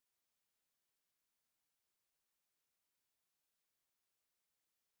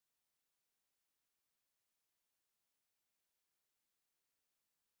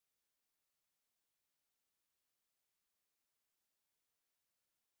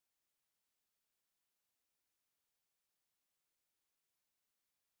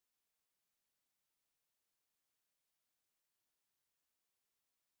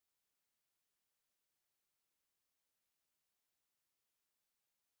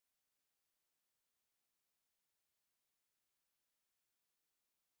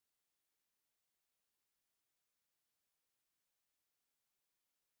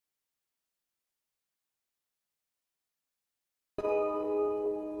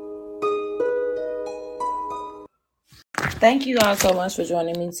Thank you all so much for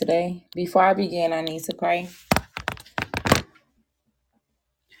joining me today. Before I begin, I need to pray.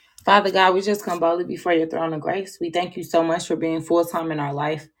 Father God, we just come boldly before your throne of grace. We thank you so much for being full time in our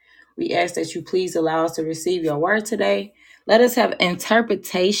life. We ask that you please allow us to receive your word today. Let us have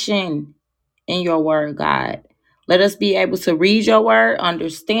interpretation in your word, God. Let us be able to read your word,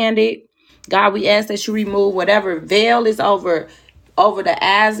 understand it. God, we ask that you remove whatever veil is over the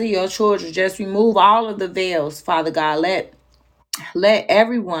eyes of your children. Just remove all of the veils, Father God. Let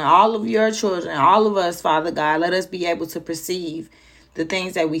everyone, all of your children, all of us, Father God, let us be able to perceive the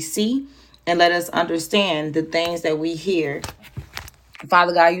things that we see and let us understand the things that we hear.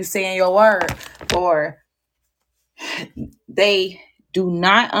 Father God, you say in your word, for they do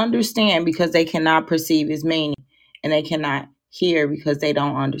not understand because they cannot perceive its meaning, and they cannot hear because they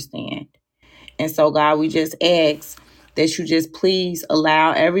don't understand. And so, God, we just ask that you just please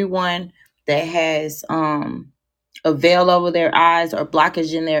allow everyone that has a veil over their eyes or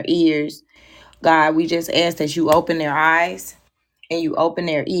blockage in their ears. God, we just ask that you open their eyes and you open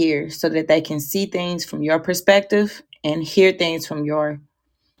their ears so that they can see things from your perspective and hear things from your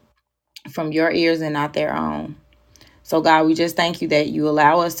ears and not their own. So God, we just thank you that you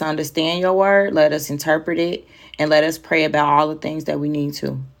allow us to understand your word, let us interpret it, and let us pray about all the things that we need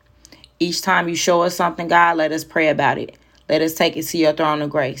to. Each time you show us something, God, let us pray about it. Let us take it to your throne of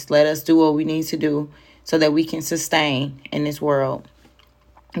grace. Let us do what we need to do so that we can sustain in this world.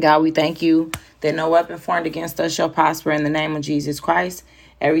 God, we thank you that no weapon formed against us shall prosper in the name of Jesus Christ.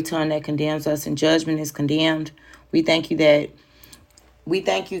 Every tongue that condemns us in judgment is condemned. We thank you, God,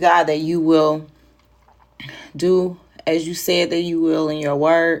 that you will do as you said that you will in your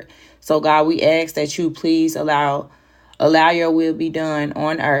word. So God, we ask that you please allow your will be done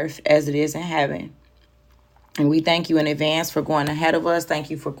on earth as it is in heaven. And we thank you in advance for going ahead of us. Thank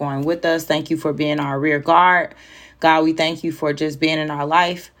you for going with us. Thank you for being our rear guard. God, we thank you for just being in our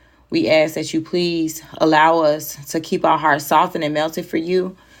life. We ask that you please allow us to keep our hearts softened and melted for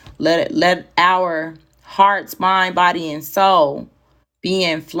you. Let our hearts, mind, body, and soul be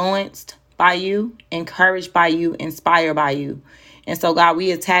influenced by you, encouraged by you, inspired by you. And so, God,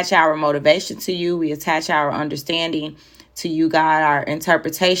 we attach our motivation to you. We attach our understanding to you, God, our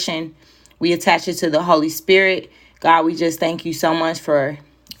interpretation. We attach it to the Holy Spirit. God, we just thank you so much for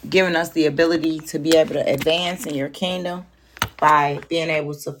giving us the ability to be able to advance in your kingdom by being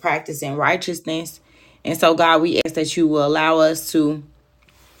able to practice in righteousness. And so, God, we ask that you will allow us to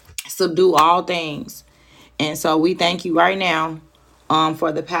subdue all things. And so we thank you right now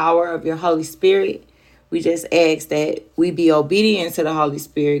for the power of your Holy Spirit. We just ask that we be obedient to the Holy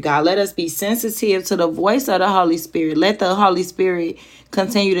Spirit. God, let us be sensitive to the voice of the Holy Spirit. Let the Holy Spirit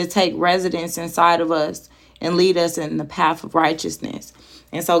continue to take residence inside of us and lead us in the path of righteousness.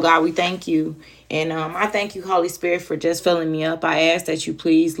 And so, God, we thank you. And I thank you, Holy Spirit, for just filling me up. I ask that you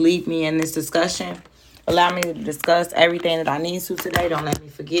please lead me in this discussion. Allow me to discuss everything that I need to today. Don't let me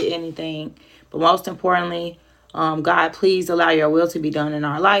forget anything. But most importantly, God, please allow your will to be done in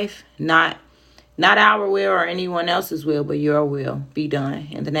our life. Not our will or anyone else's will, but your will be done.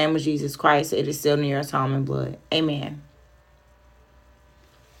 In the name of Jesus Christ, it is still in your atonement blood. Amen.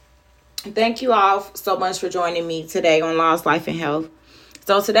 Thank you all so much for joining me today on Lost Life and Health.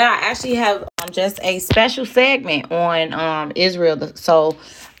 So today I actually have just a special segment on Israel. So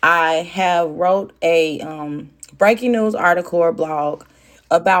I have wrote a breaking news article or blog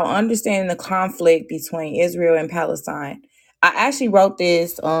about understanding the conflict between Israel and Palestine. I actually wrote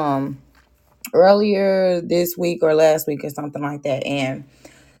this earlier this week or last week or something like that, and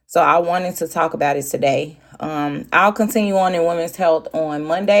so I wanted to talk about it today. I'll continue on in women's health on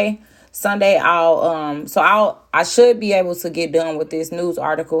Monday. Sunday, I should be able to get done with this news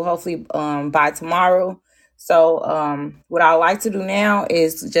article hopefully by tomorrow. So what I like to do now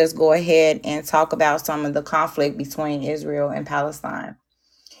is just go ahead and talk about some of the conflict between Israel and Palestine.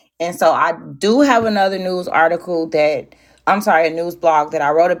 And so I do have another news article a news blog that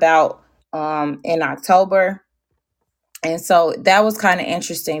I wrote about in October. And so that was kind of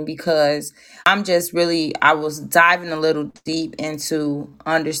interesting because I was diving a little deep into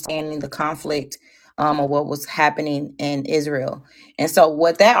understanding the conflict of what was happening in Israel. And so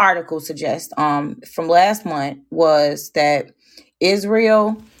what that article suggests from last month was that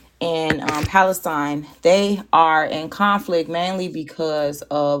Israel and Palestine, they are in conflict mainly because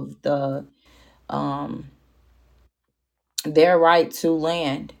of um, their right to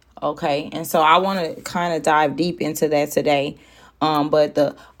land. Okay. And so I want to kind of dive deep into that today. But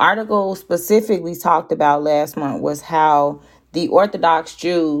the article specifically talked about last month was how the Orthodox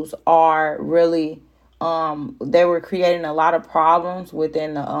Jews are really, they were creating a lot of problems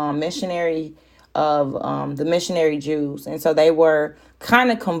within the missionary the missionary Jews. And so they were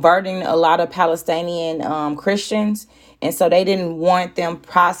kind of converting a lot of Palestinian Christians. And so they didn't want them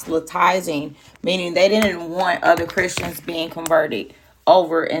proselytizing, meaning they didn't want other Christians being converted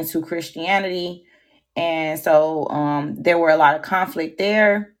over into Christianity. And so there were a lot of conflict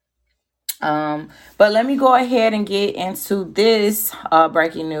there. But let me go ahead and get into this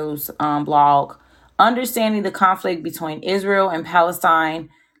breaking news blog, Understanding the Conflict Between Israel and Palestine.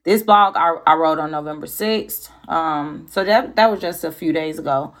 This blog I wrote on November 6th. So that was just a few days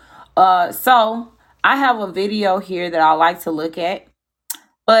ago. So I have a video here that I like to look at.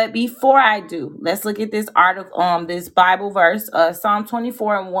 But before I do, let's look at this article, this Bible verse, Psalm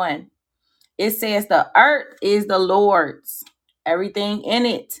 24:1. It says, "The earth is the Lord's, everything in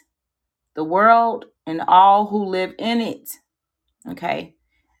it, the world and all who live in it." Okay.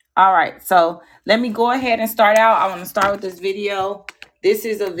 All right. So let me go ahead and start out. I want to start with this video. This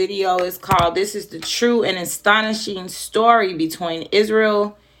is a video. It's called "This is the True and Astonishing Story Between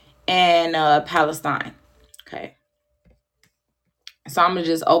Israel and Palestine." Okay. So I'm going to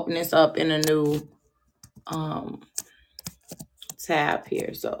just open this up in a new tab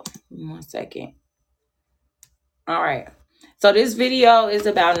here. So 1 second. All right. So this video is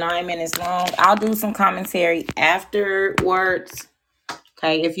about 9 minutes long. I'll do some commentary afterwards.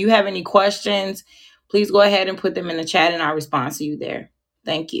 Okay. If you have any questions, please go ahead and put them in the chat and I'll respond to you there.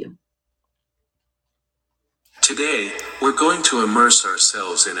 Thank you. Today, we're going to immerse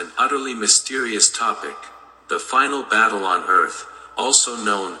ourselves in an utterly mysterious topic, the final battle on Earth, also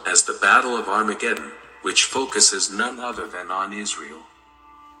known as the Battle of Armageddon, which focuses none other than on Israel.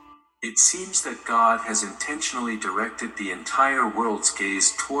 It seems that God has intentionally directed the entire world's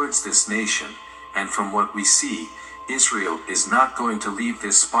gaze towards this nation, and from what we see, Israel is not going to leave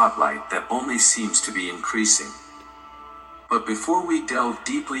this spotlight that only seems to be increasing. But before we delve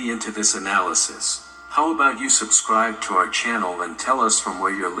deeply into this analysis, how about you subscribe to our channel and tell us from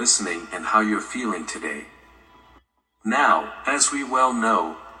where you're listening and how you're feeling today? Now, as we well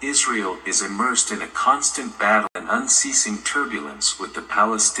know, Israel is immersed in a constant battle and unceasing turbulence with the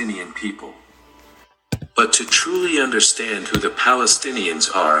Palestinian people. But to truly understand who the Palestinians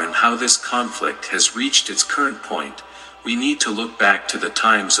are and how this conflict has reached its current point, we need to look back to the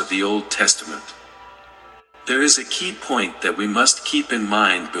times of the Old Testament. There is a key point that we must keep in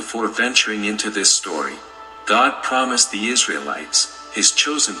mind before venturing into this story. God promised the Israelites, his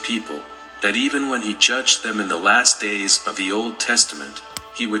chosen people, that even when he judged them in the last days of the Old Testament,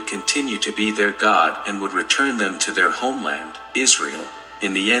 he would continue to be their God and would return them to their homeland, Israel,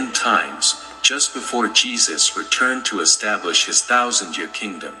 in the end times, just before Jesus returned to establish his 1,000-year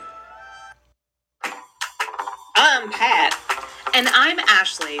kingdom. I'm Pat. And I'm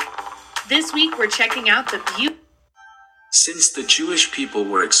Ashley. This week we're checking out the beauty. Since the Jewish people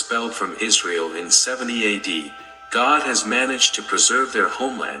were expelled from Israel in 70 AD, God has managed to preserve their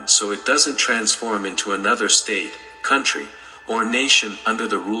homeland so it doesn't transform into another state, country, or nation under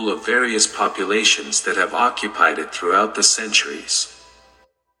the rule of various populations that have occupied it throughout the centuries.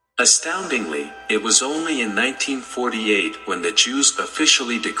 Astoundingly, it was only in 1948 when the Jews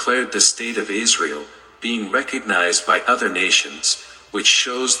officially declared the State of Israel, being recognized by other nations, which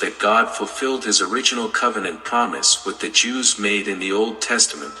shows that God fulfilled his original covenant promise with the Jews made in the Old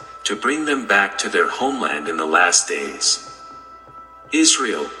Testament, to bring them back to their homeland in the last days.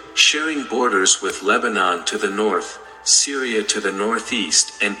 Israel, sharing borders with Lebanon to the north, Syria to the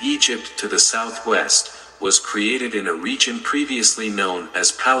northeast, and Egypt to the southwest, was created in a region previously known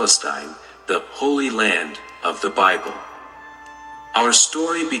as Palestine, the Holy Land of the Bible. Our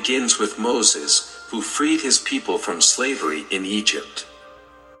story begins with Moses, who freed his people from slavery in Egypt.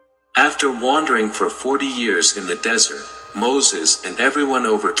 After wandering for 40 years in the desert, Moses and everyone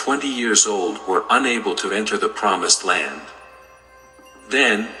over 20 years old were unable to enter the promised land.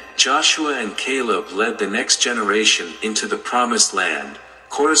 Then, Joshua and Caleb led the next generation into the promised land,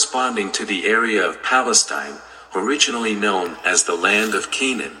 corresponding to the area of Palestine, originally known as the land of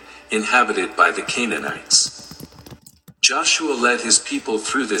Canaan, inhabited by the Canaanites. Joshua led his people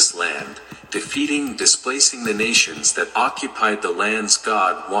through this land, defeating and displacing the nations that occupied the lands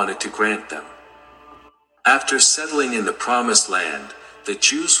God wanted to grant them. After settling in the promised land, the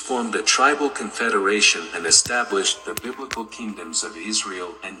Jews formed a tribal confederation and established the biblical kingdoms of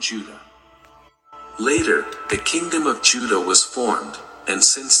Israel and Judah. Later, the kingdom of Judah was formed, and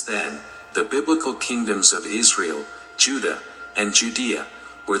since then, the biblical kingdoms of Israel, Judah, and Judea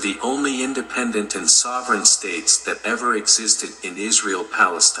were the only independent and sovereign states that ever existed in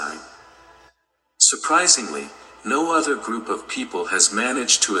Israel-Palestine. Surprisingly, no other group of people has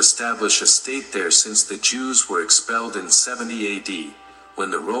managed to establish a state there since the Jews were expelled in 70 AD,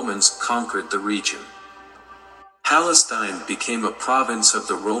 when the Romans conquered the region. Palestine became a province of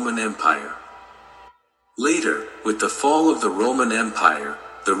the Roman Empire. Later, with the fall of the Roman Empire,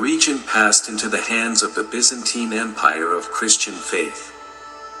 the region passed into the hands of the Byzantine Empire of Christian faith.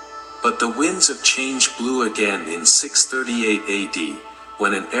 But the winds of change blew again in 638 AD,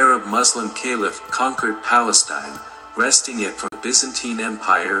 when an Arab Muslim caliph conquered Palestine, wresting it from the Byzantine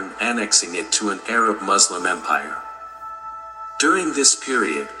Empire and annexing it to an Arab Muslim empire. During this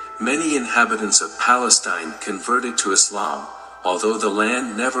period, many inhabitants of Palestine converted to Islam, although the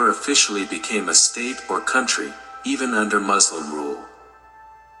land never officially became a state or country, even under Muslim rule.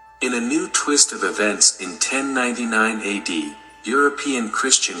 In a new twist of events in 1099 AD, European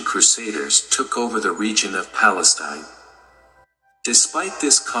Christian crusaders took over the region of Palestine. Despite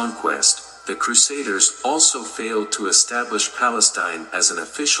this conquest, the crusaders also failed to establish Palestine as an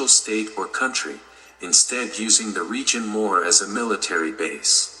official state or country, instead using the region more as a military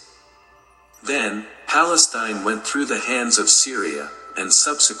base. Then, Palestine went through the hands of Syria, and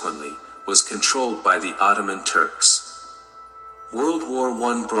subsequently, was controlled by the Ottoman Turks. World War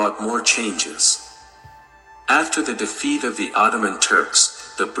I brought more changes. After the defeat of the Ottoman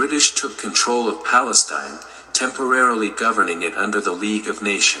Turks, the British took control of Palestine, temporarily governing it under the League of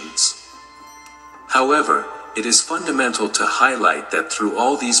Nations. However, it is fundamental to highlight that through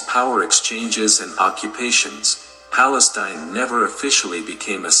all these power exchanges and occupations, Palestine never officially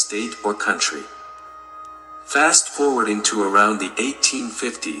became a state or country. Fast forwarding to around the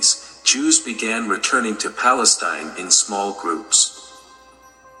 1850s, Jews began returning to Palestine in small groups.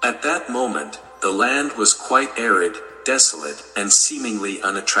 At that moment, the land was quite arid, desolate, and seemingly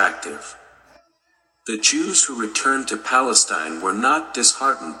unattractive. The Jews who returned to Palestine were not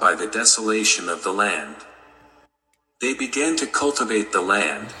disheartened by the desolation of the land. They began to cultivate the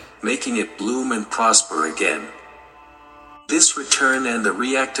land, making it bloom and prosper again. This return and the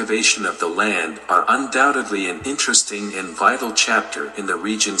reactivation of the land are undoubtedly an interesting and vital chapter in the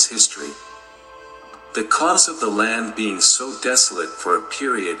region's history. The cause of the land being so desolate for a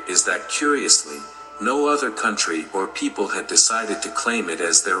period is that, curiously, no other country or people had decided to claim it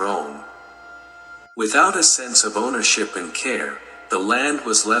as their own. Without a sense of ownership and care, the land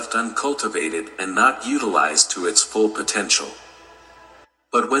was left uncultivated and not utilized to its full potential.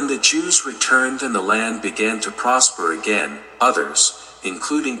 But when the Jews returned and the land began to prosper again, others,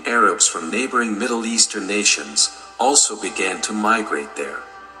 including Arabs from neighboring Middle Eastern nations, also began to migrate there.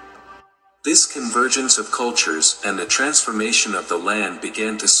 This convergence of cultures and the transformation of the land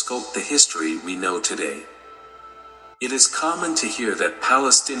began to sculpt the history we know today. It is common to hear that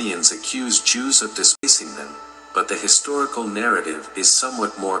Palestinians accuse Jews of displacing them, but the historical narrative is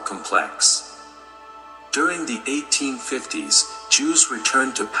somewhat more complex. During the 1850s, Jews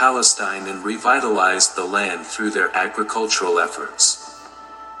returned to Palestine and revitalized the land through their agricultural efforts.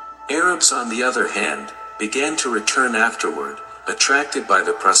 Arabs, on the other hand, began to return afterward, attracted by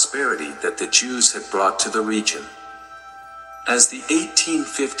the prosperity that the Jews had brought to the region. As the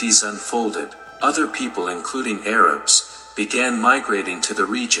 1850s unfolded, other people, including Arabs, began migrating to the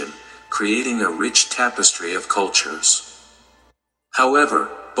region, creating a rich tapestry of cultures. However,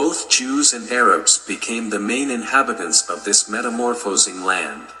 both Jews and Arabs became the main inhabitants of this metamorphosing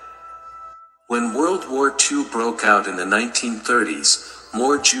land. When World War II broke out in the 1930s,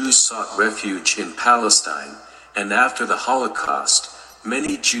 more Jews sought refuge in Palestine, and after the Holocaust,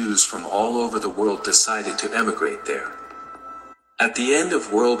 many Jews from all over the world decided to emigrate there. At the end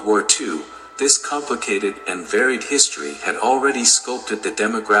of World War II, this complicated and varied history had already sculpted the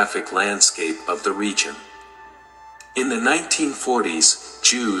demographic landscape of the region. In the 1940s,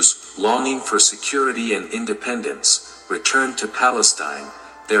 Jews, longing for security and independence, returned to Palestine,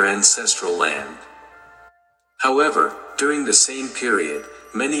 their ancestral land. However, during the same period,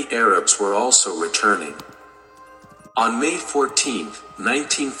 many Arabs were also returning. On May 14,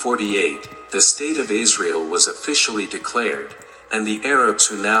 1948, the State of Israel was officially declared, and the Arabs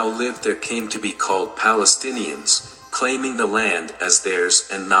who now lived there came to be called Palestinians, claiming the land as theirs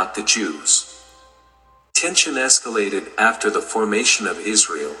and not the Jews. Tension escalated after the formation of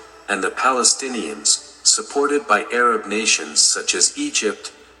Israel, and the Palestinians, supported by Arab nations such as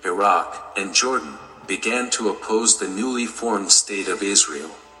Egypt, Iraq, and Jordan, began to oppose the newly formed State of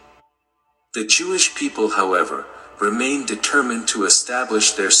Israel. The Jewish people, however, remained determined to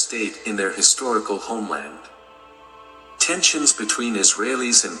establish their state in their historical homeland. Tensions between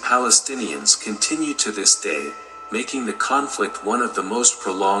Israelis and Palestinians continue to this day, making the conflict one of the most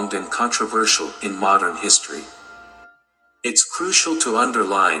prolonged and controversial in modern history. It's crucial to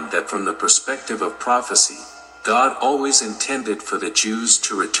underline that from the perspective of prophecy, God always intended for the Jews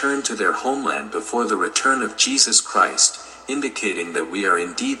to return to their homeland before the return of Jesus Christ, indicating that we are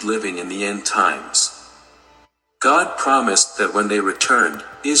indeed living in the end times. God promised that when they returned,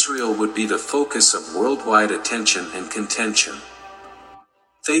 Israel would be the focus of worldwide attention and contention.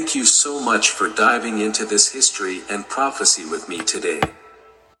 Thank you so much for diving into this history and prophecy with me today.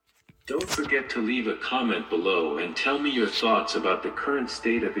 Don't forget to leave a comment below and tell me your thoughts about the current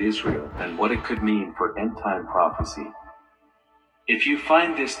state of Israel and what it could mean for end-time prophecy. If you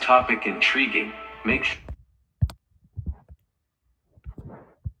find this topic intriguing, make sure.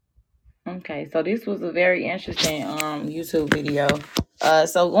 Okay, so this was a very interesting YouTube video.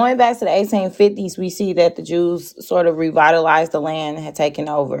 So going back to the 1850s, we see that the Jews sort of revitalized the land and had taken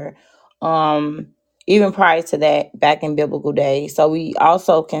over. Even prior to that, back in biblical days. So we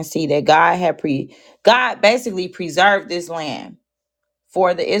also can see that God basically preserved this land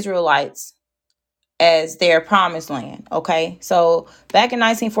for the Israelites as their promised land. Okay, so back in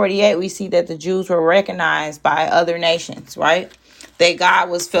 1948, we see that the Jews were recognized by other nations, right? That God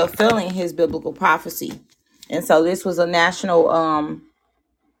was fulfilling his biblical prophecy. And so this was a national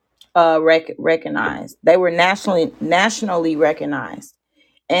recognized. They were nationally recognized.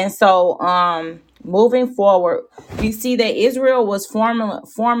 And so moving forward, we see that Israel was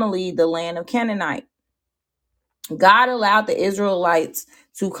formerly the land of Canaanite. God allowed the Israelites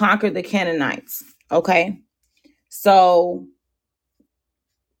to conquer the Canaanites. Okay. So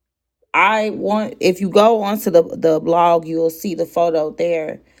if you go onto the blog, you'll see the photo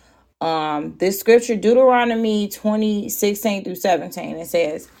there. This scripture, Deuteronomy 20:16-17, it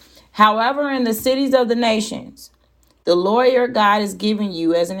says, however, in the cities of the nations, the Lord your God is giving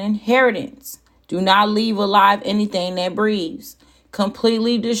you as an inheritance. Do not leave alive anything that breathes.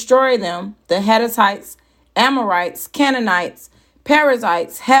 Completely destroy them, the Hittites, Amorites, Canaanites,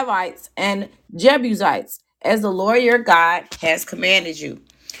 Perizzites, Hivites, and Jebusites, as the Lord your God has commanded you.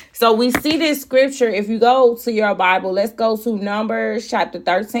 So we see this scripture. If you go to your Bible, let's go to Numbers chapter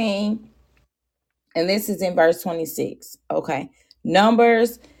 13. And this is in verse 26. Okay.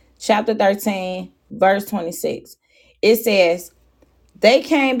 Numbers chapter 13, verse 26. It says, they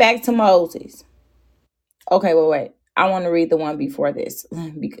came back to Moses. Okay, wait. I want to read the one before this.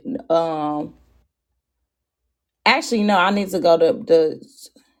 Actually, no, I need to go to the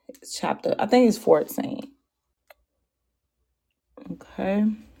chapter. I think it's 14. Okay.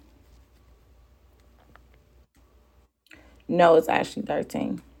 No, it's actually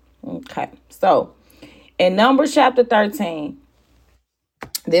 13. Okay. So in Numbers chapter 13,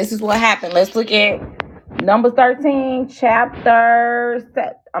 this is what happened. Let's look at Numbers 13,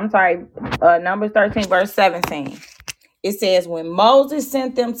 Numbers 13, verse 17. It says, when Moses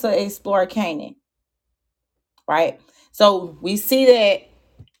sent them to explore Canaan, right? So we see that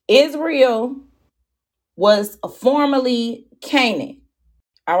Israel was formerly Canaan,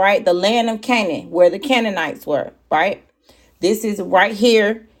 all right? The land of Canaan, where the Canaanites were, right? This is right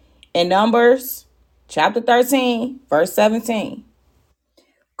here in Numbers chapter 13, verse 17.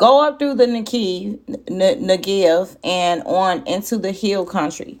 Go up through the Negev and on into the hill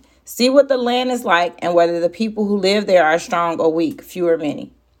country. See what the land is like and whether the people who live there are strong or weak, few or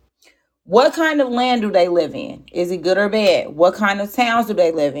many. What kind of land do they live in? Is it good or bad? What kind of towns do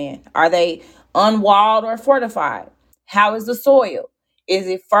they live in? Are they unwalled or fortified? How is the soil? Is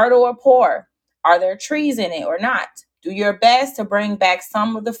it fertile or poor? Are there trees in it or not? Do your best to bring back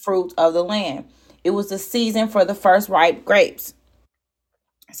some of the fruit of the land. It was the season for the first ripe grapes.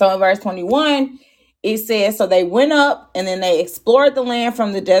 So in verse 21, it says, so they went up and then they explored the land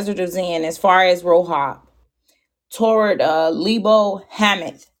from the desert of Zin as far as Rohab toward Lebo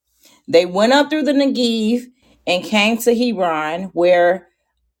Hamath. They went up through the Negev and came to Hebron, where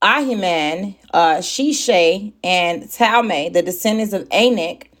Ahiman, Shishai, and Talmai, the descendants of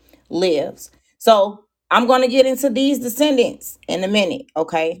Anak, lives. So I'm going to get into these descendants in a minute,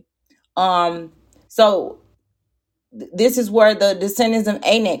 okay? So this is where the descendants of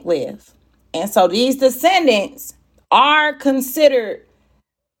Anak live. And so these descendants are considered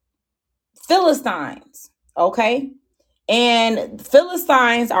Philistines, okay? And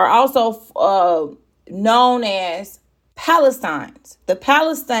Philistines are also known as Palestines.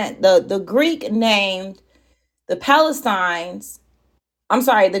 The Greek named the Palestines.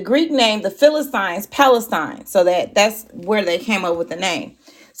 The Greek named the Philistines Palestine. So that's where they came up with the name.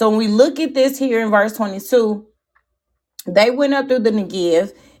 So when we look at this here in verse 22, they went up through the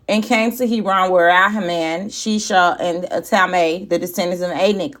Negev and came to Hebron, where Ahiman, Shisha, and Talmai, the descendants of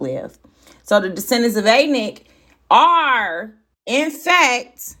Anak, live. So the descendants of Anak are, in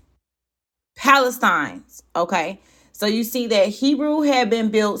fact, Palestines. Okay. So you see that Hebrew had been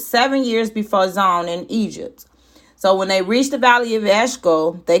built 7 years before Zon in Egypt. So when they reached the valley of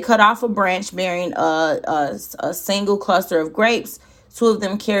Eshcol, they cut off a branch bearing a single cluster of grapes. Two of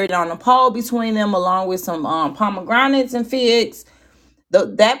them carried on a pole between them, along with some pomegranates and figs.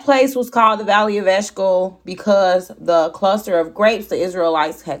 That place was called the Valley of Eshcol because the cluster of grapes the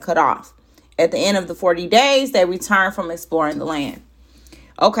Israelites had cut off. At the end of the 40 days, they returned from exploring the land.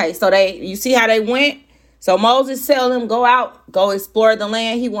 Okay, so you see how they went? So Moses tell them, go out, go explore the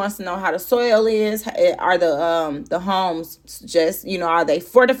land. He wants to know how the soil is. Are the homes just, are they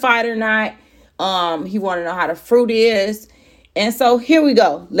fortified or not? He want to know how the fruit is. And so here we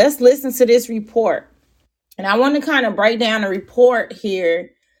go. Let's listen to this report. And I want to kind of break down the report here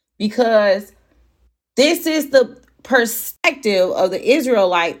because this is the perspective of the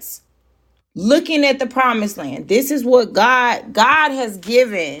Israelites looking at the promised land. This is what God has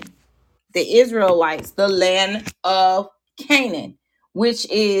given the Israelites, the land of Canaan, which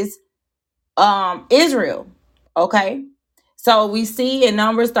is Israel. Okay. So we see in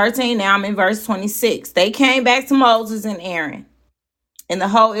Numbers 13, now I'm in verse 26. They came back to Moses and Aaron and the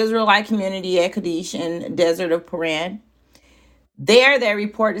whole Israelite community at Kadesh in the desert of Paran. There they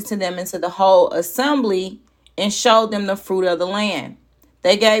reported to them and to the whole assembly and showed them the fruit of the land.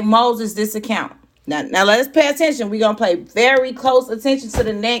 They gave Moses this account. Now let's pay attention. We're going to pay very close attention to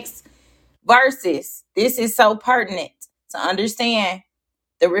the next verses. This is so pertinent to understand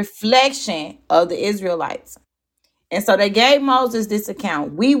the reflection of the Israelites. And so they gave Moses this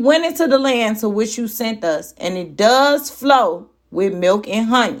account. We went into the land to which you sent us, and it does flow with milk and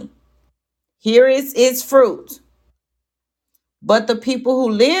honey. Here is its fruit. But the people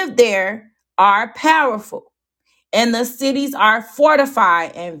who live there are powerful, and the cities are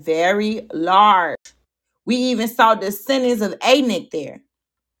fortified and very large. We even saw descendants of Anak there.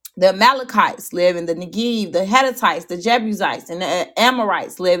 The Amalekites live in the Negev, the Hittites, the Jebusites, and the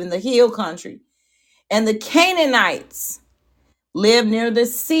Amorites live in the hill country. And the Canaanites live near the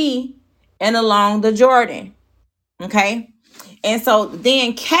sea and along the Jordan. Okay? And so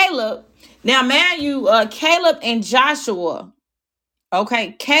then Caleb, now man, Caleb and Joshua,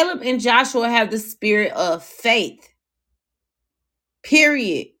 okay? Caleb and Joshua have the spirit of faith.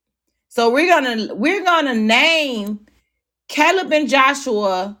 Period. So we're gonna name Caleb and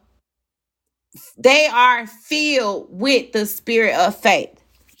Joshua. They are filled with the spirit of faith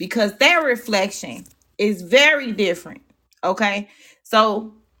because their reflection is very different. Okay.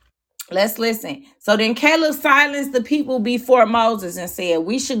 So let's listen. So then Caleb silenced the people before Moses and said,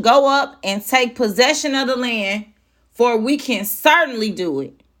 we should go up and take possession of the land, for we can certainly do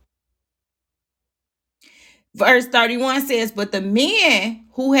it. Verse 31 says, but the men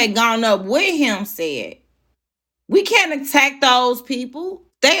who had gone up with him said, we can't attack those people.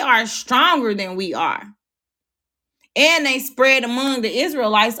 They are stronger than we are. And they spread among the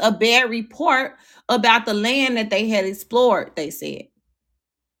Israelites a bad report about the land that they had explored, they said.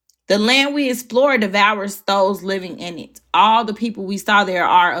 The land we explored devours those living in it. All the people we saw there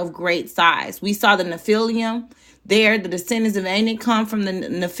are of great size. We saw the Nephilim there. The descendants of Anak come from the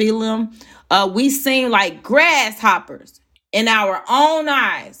Nephilim. We seem like grasshoppers in our own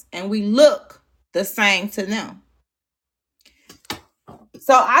eyes, and we look the same to them.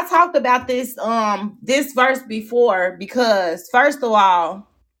 So I talked about this verse before because, first of all,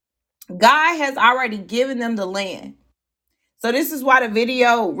 God has already given them the land. So this is why the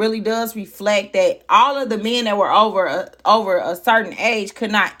video really does reflect that all of the men that were over a certain age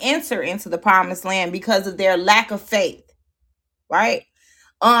could not enter into the promised land because of their lack of faith, right?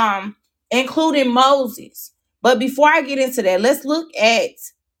 Including Moses. But before I get into that, let's look at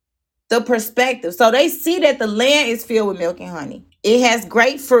the perspective. So they see that the land is filled with milk and honey. It has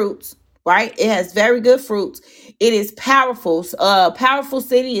great fruits, right? It has very good fruits. It is powerful. Powerful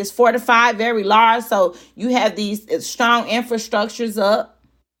city is fortified, very large. So you have these strong infrastructures up.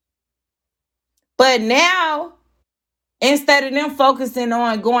 But now, instead of them focusing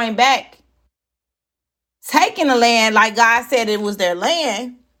on going back, taking the land like God said it was their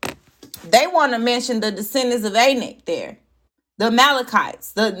land, they want to mention the descendants of Anak there. The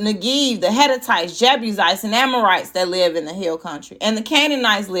Amalekites, the Negev, the Hittites, Jebusites, and Amorites that live in the hill country. And the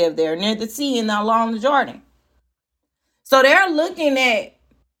Canaanites live there near the sea and along the Jordan. So they're looking at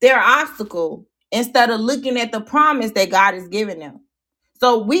their obstacle instead of looking at the promise that God has given them.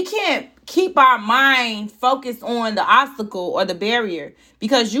 So we can't keep our mind focused on the obstacle or the barrier,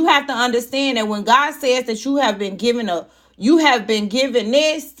 because you have to understand that when God says that you have been given this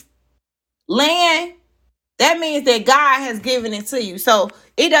land, that means that God has given it to you. So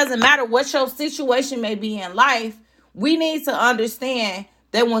it doesn't matter what your situation may be in life. We need to understand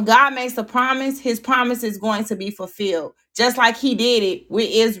that when God makes a promise, his promise is going to be fulfilled, just like he did it with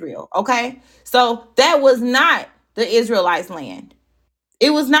Israel. Okay. So that was not the Israelites land.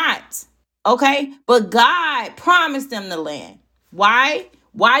 It was not. Okay? But God promised them the land. Why?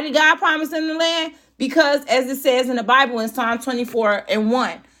 Why did God promise them the land? Because as it says in the Bible in Psalm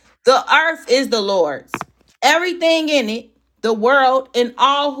 24:1, the earth is the Lord's, everything in it, the world, and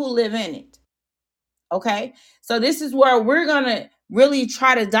all who live in it. Okay? So this is where we're going to really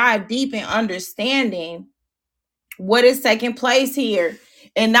try to dive deep in understanding what is taking place here.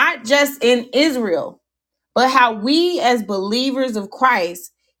 And not just in Israel, but how we as believers of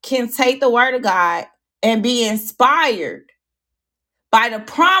Christ can take the word of God and be inspired by the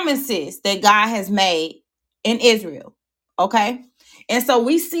promises that God has made in Israel. Okay? And so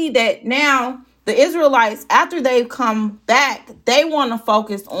we see that now the Israelites, after they've come back, they want to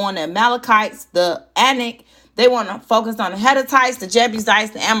focus on the Amalekites, the Anak. They want to focus on the Hittites, the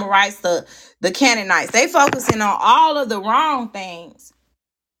Jebusites, the Amorites, the Canaanites. They focusing on all of the wrong things,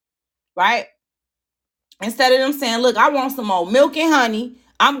 right? Instead of them saying, look, I want some more milk and honey.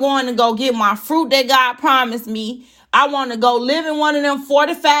 I'm going to go get my fruit that God promised me. I want to go live in one of them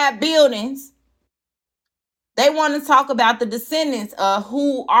fortified buildings. They want to talk about the descendants of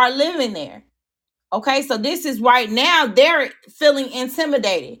who are living there. Okay, so this is right now, they're feeling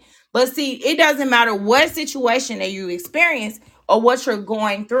intimidated. But see, it doesn't matter what situation that you experience or what you're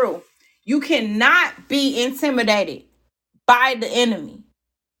going through. You cannot be intimidated by the enemy.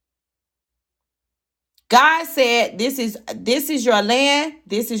 God said, this is your land.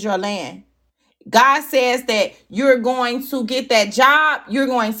 This is your land. God says that you're going to get that job. You're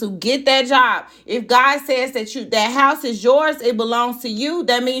going to get that job. If God says that house is yours, it belongs to you.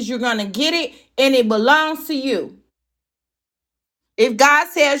 That means you're going to get it and it belongs to you. If God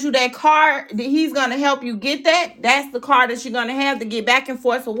tells you that car, that he's going to help you get that, that's the car that you're going to have to get back and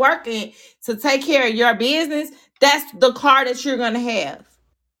forth to work and to take care of your business. That's the car that you're going to have.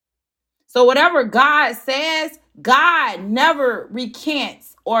 So whatever God says, God never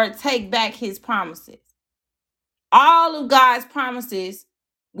recants or take back his promises. All of God's promises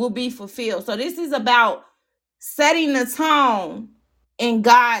will be fulfilled. So this is about setting the tone in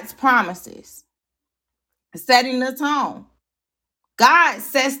God's promises. Setting the tone. God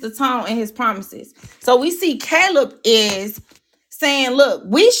sets the tone in his promises. So we see Caleb is saying, look,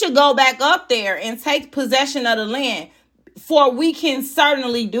 we should go back up there and take possession of the land, for we can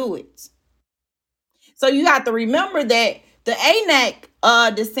certainly do it. So you have to remember that the Anak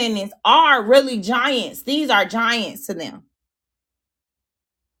descendants are really giants. These are giants to them.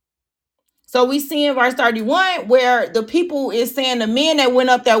 So we see in verse 31 where the people is saying the men that went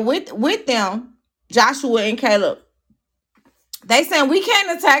up there with them, Joshua and Caleb, they saying we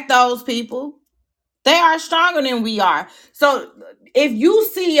can't attack those people. They are stronger than we are. So if you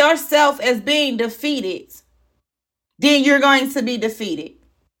see yourself as being defeated, then you're going to be defeated.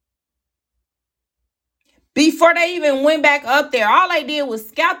 Before they even went back up there, all they did was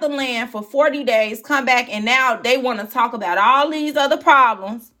scout the land for 40 days, come back, and now they want to talk about all these other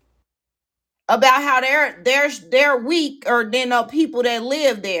problems, about how they're weaker than the people that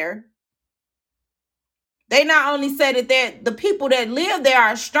live there. They not only said that the people that live there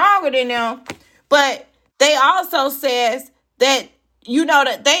are stronger than them, but they also says that,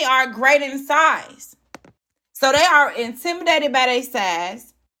 that they are great in size. So they are intimidated by their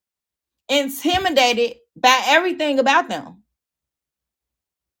size, intimidated by everything about them.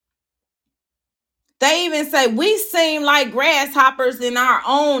 They even say, we seem like grasshoppers in our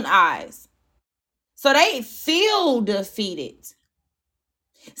own eyes. So they feel defeated.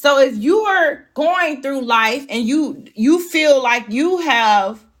 So if you are going through life and you feel like you're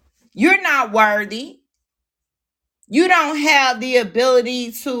not worthy, you don't have the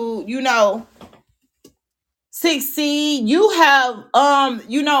ability to, succeed, you have,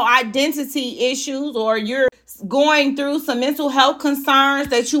 identity issues, or you're going through some mental health concerns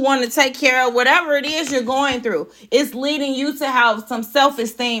that you want to take care of, whatever it is you're going through, it's leading you to have some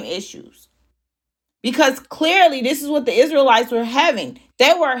self-esteem issues. Because clearly this is what the Israelites were having.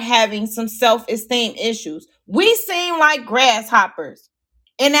 They were having some self-esteem issues. We seem like grasshoppers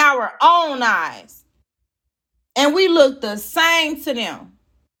in our own eyes, and we look the same to them.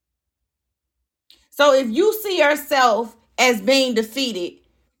 So if you see yourself as being defeated,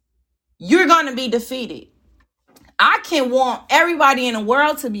 you're going to be defeated. I can want everybody in the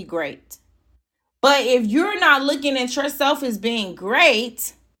world to be great. But if you're not looking at yourself as being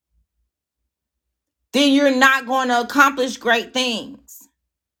great, then you're not going to accomplish great things.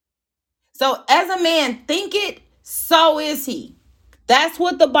 So as a man thinketh, so is he. That's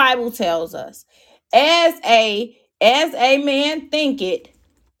what the Bible tells us. As a man thinketh,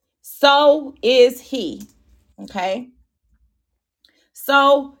 so is he. Okay?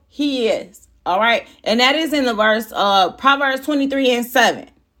 So he is. All right. And that is in the verse Proverbs 23:7.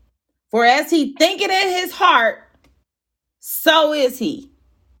 For as he thinketh in his heart, so is he.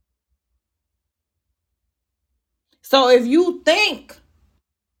 So if you think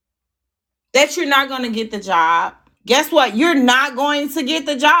that you're not going to get the job, guess what? You're not going to get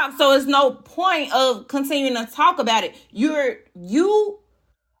the job. So it's no point of continuing to talk about it. You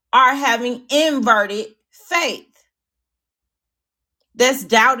are having inverted faith. That's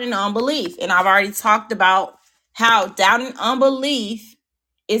doubt and unbelief. And I've already talked about how doubt and unbelief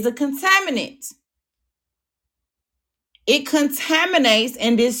is a contaminant. It contaminates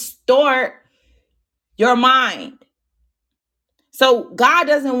and distort your mind. So God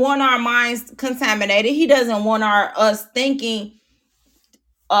doesn't want our minds contaminated. He doesn't want us thinking.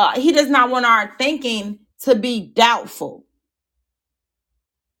 He does not want our thinking to be doubtful.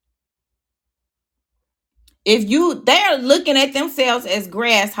 They are looking at themselves as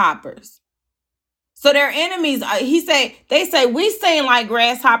grasshoppers. So their enemies, they say we seem like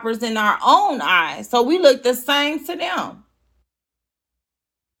grasshoppers in our own eyes. So we look the same to them.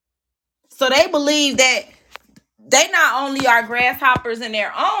 So they believe that they not only are grasshoppers in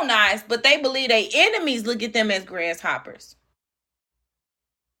their own eyes, but they believe their enemies look at them as grasshoppers.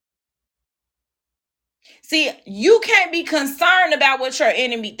 See, you can't be concerned about what your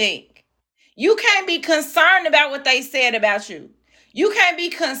enemy think. You can't be concerned about what they said about you. You can't be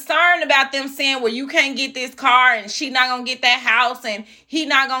concerned about them saying, well, you can't get this car and she not going to get that house and he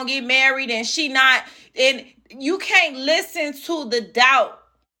not going to get married and she not. And you can't listen to the doubt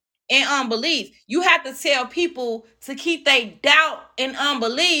and unbelief. You have to tell people to keep their doubt and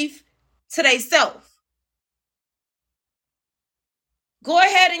unbelief to themselves. Go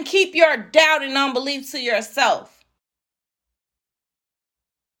ahead and keep your doubt and unbelief to yourself.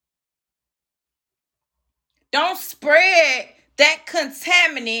 Don't spread that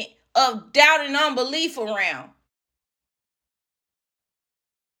contaminant of doubt and unbelief around.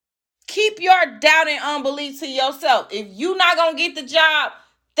 Keep your doubt and unbelief to yourself. If you're not going to get the job,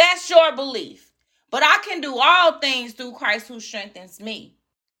 that's your belief. But I can do all things through Christ who strengthens me.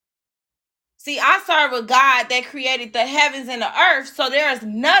 See, I serve a God that created the heavens and the earth, so there is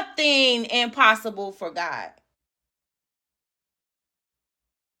nothing impossible for God.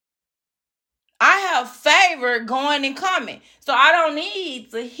 I have favor going and coming. So I don't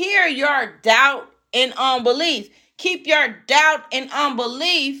need to hear your doubt and unbelief. Keep your doubt and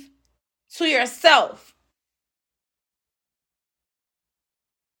unbelief to yourself.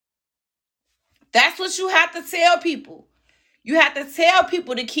 That's what you have to tell people. You have to tell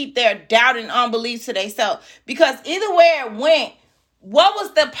people to keep their doubt and unbelief to themselves. Because either way it went, what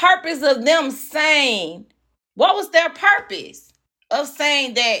was the purpose of them saying? What was their purpose of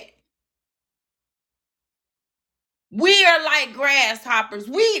saying that we are like grasshoppers?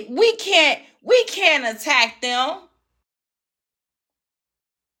 We can't attack them.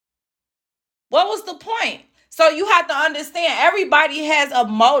 What was the point? So you have to understand, everybody has a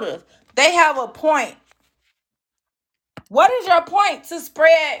motive. They have a point. What is your point to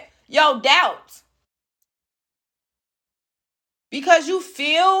spread your doubts? Because you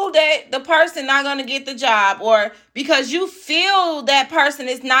feel that the person not going to get the job, or because you feel that person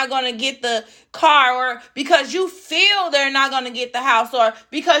is not going to get the car, or because you feel they're not going to get the house, or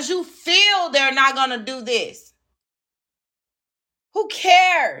because you feel they're not going to do this. Who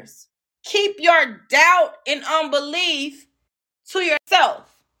cares? Keep your doubt and unbelief to yourself.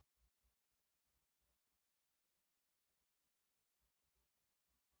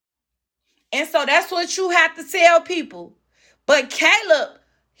 And so that's what you have to tell people. But Caleb,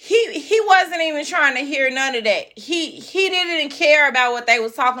 he wasn't even trying to hear none of that. He didn't care about what they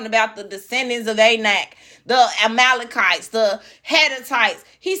was talking about, the descendants of Anak, the Amalekites, the Hittites.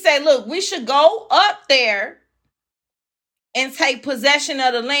 He said, look, we should go up there and take possession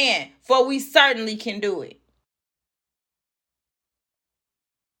of the land, for we certainly can do it.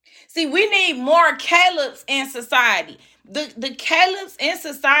 See, we need more Calebs in society. The Calebs in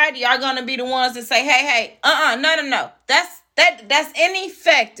society are going to be the ones that say, hey, no. That's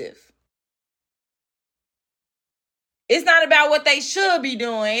ineffective. It's not about what they should be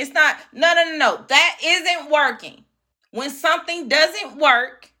doing. It's not, no. That isn't working. When something doesn't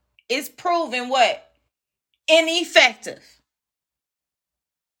work, it's proven what? Ineffective.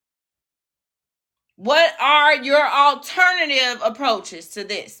 What are your alternative approaches to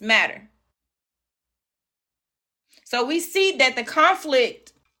this matter? So we see that the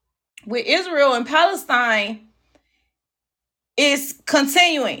conflict with Israel and Palestine is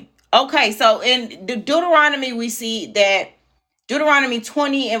continuing. Okay, so in the Deuteronomy, we see that Deuteronomy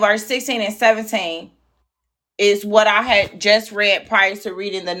 20 and verse 16 and 17, is what I had just read prior to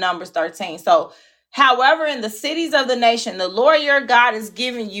reading the Numbers 13. So, however, in the cities of the nation, the Lord your God is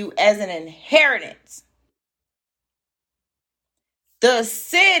giving you as an inheritance. The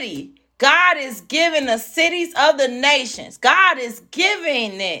city. God is giving the cities of the nations. God is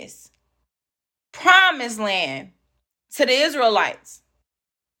giving this promised land to the Israelites.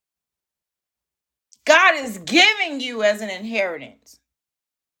 God is giving you as an inheritance.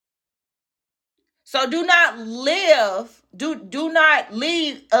 So do not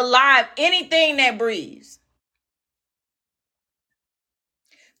leave alive anything that breathes.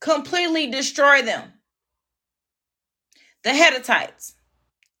 Completely destroy them. The Hittites,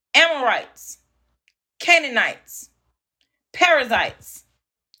 Amorites, Canaanites, Perizzites,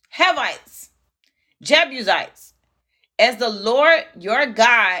 Hivites, Jebusites, as the Lord your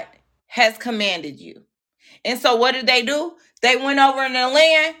God has commanded you. And so what did they do? They went over in the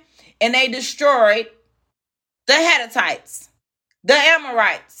land and they destroyed the Hittites, the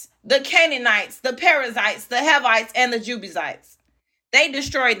Amorites, the Canaanites, the Perizzites, the Hivites, and the Jebusites. They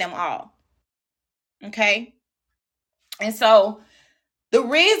destroyed them all. Okay? And so the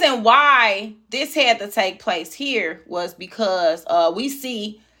reason why this had to take place here was because we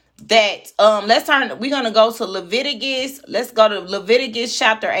see that we're going to go to Leviticus. Let's go to Leviticus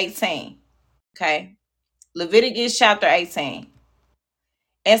chapter 18. Okay? Leviticus chapter 18.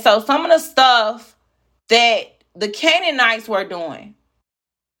 And so some of the stuff that the Canaanites were doing,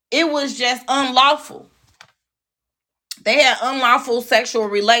 it was just unlawful. They had unlawful sexual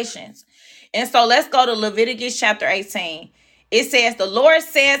relations. And so let's go to Leviticus chapter 18. It says, the Lord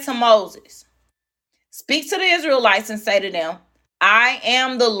said to Moses, speak to the Israelites and say to them, I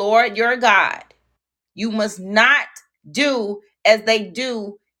am the Lord your God. You must not do as they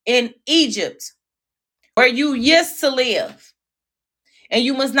do in Egypt, where you used to live. And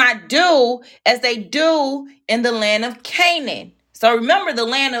you must not do as they do in the land of Canaan. So remember, the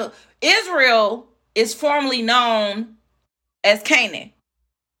land of Israel is formerly known as Canaan.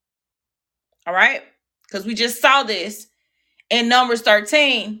 All right? Because we just saw this in Numbers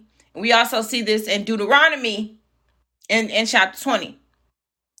 13. We also see this in Deuteronomy in chapter 20.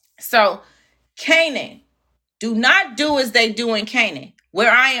 So Canaan, do not do as they do in Canaan,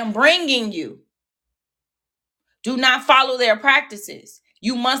 where I am bringing you. Do not follow their practices.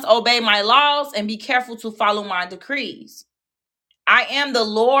 You must obey my laws and be careful to follow my decrees. I am the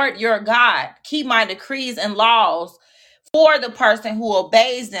Lord your God. Keep my decrees and laws, for the person who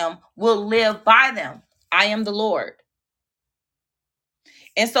obeys them will live by them. I am the Lord.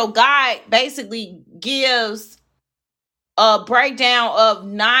 And so God basically gives a breakdown of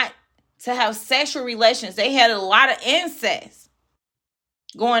not to have sexual relations. They had a lot of incest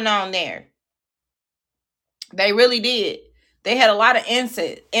going on there. They really did. They had a lot of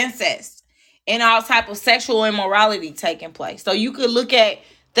incest and all type of sexual immorality taking place. So you could look at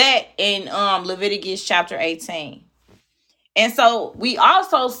that in Leviticus chapter 18. And so we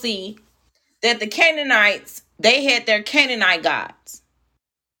also see that the Canaanites, they had their Canaanite gods.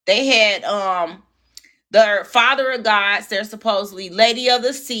 They had their father of gods. They're supposedly Lady of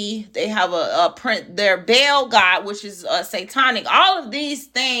the Sea. They have their Baal god, which is satanic. All of these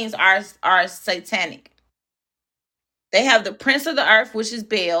things are satanic. They have the Prince of the Earth, which is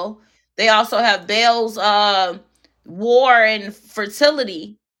Baal. They also have Baal's war and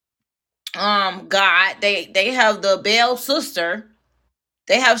fertility god. They have the Baal sister.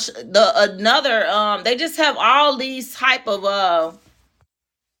 They have they just have all these type of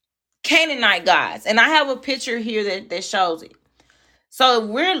Canaanite gods. And I have a picture here that shows it. So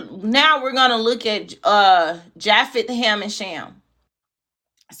we're gonna look at Japheth, Ham, and Shem.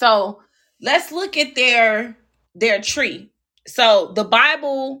 So let's look at their tree. So the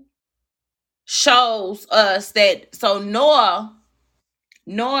Bible shows us that Noah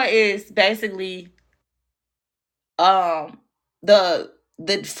is basically the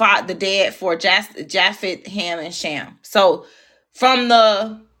dad for Japheth, Ham, and Shem. So from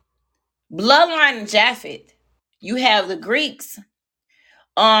the bloodline of Japheth, you have the Greeks,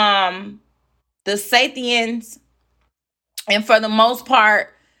 the Scythians, and for the most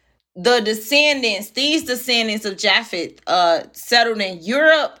part, these descendants of Japheth settled in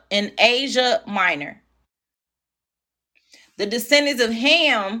Europe and Asia Minor. The descendants of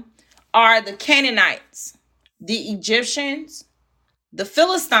Ham are the Canaanites, the Egyptians, the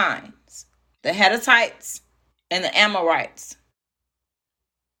Philistines, the Hittites, and the Amorites.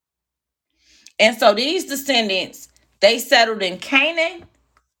 And so these descendants, they settled in Canaan,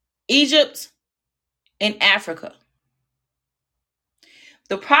 Egypt, and Africa.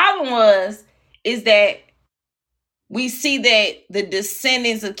 The problem is that we see that the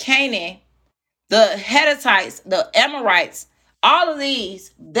descendants of Canaan, the Hittites, the Amorites, all of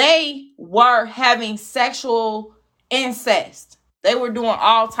these, they were having sexual incest. They were doing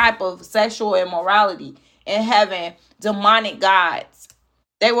all type of sexual immorality and having demonic gods.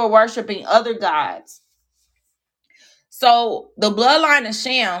 They were worshiping other gods. So the bloodline of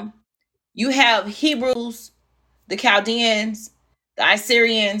Shem, you have Hebrews, the Chaldeans, the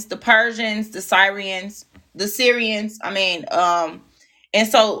Assyrians, the Persians, the Syrians, the Syrians. And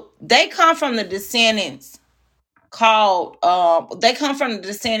so they come from the descendants they come from the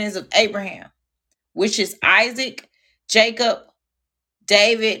descendants of Abraham, which is Isaac, Jacob,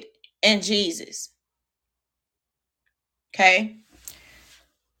 David, and Jesus. Okay.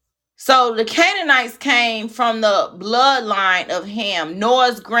 So the Canaanites came from the bloodline of Ham,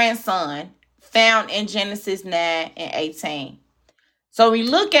 Noah's grandson, found in Genesis 9 and 18. So we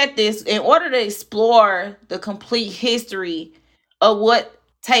look at this in order to explore the complete history of what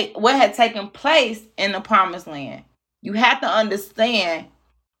had taken place in the promised land. You have to understand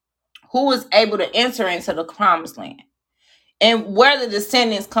who was able to enter into the promised land and where the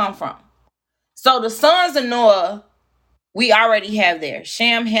descendants come from. So the sons of Noah, we already have there: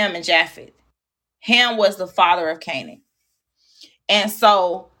 Shem, Ham, and Japheth. Ham was the father of Canaan. And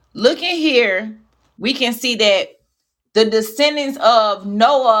so looking here, we can see that the descendants of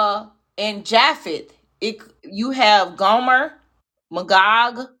Noah and Japheth, you have Gomer,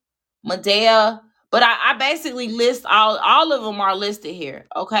 Magog, Medea, but I basically list all of them are listed here,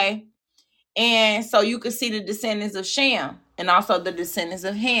 okay? And so you can see the descendants of Shem and also the descendants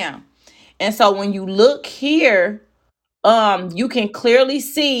of Ham. And so when you look here, you can clearly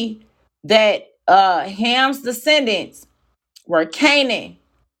see that Ham's descendants were Canaan.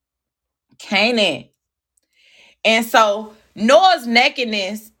 And so Noah's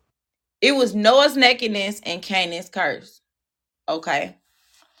nakedness, it was Noah's nakedness and Canaan's curse. Okay.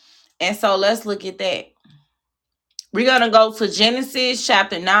 And so let's look at that. We're going to go to Genesis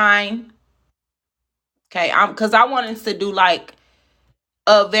chapter 9. Okay. Because I wanted to do like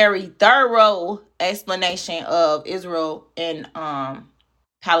a very thorough explanation of Israel and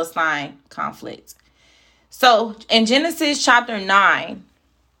Palestine conflict. So in Genesis chapter 9,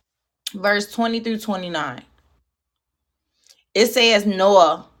 verse 20 through 29, it says,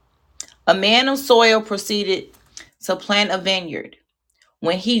 Noah, a man of soil, proceeded to plant a vineyard.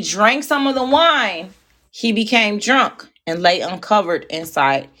 When he drank some of the wine, he became drunk and lay uncovered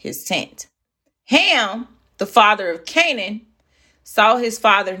inside his tent. Ham, the father of Canaan, saw his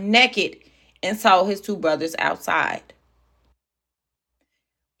father naked and saw his two brothers outside.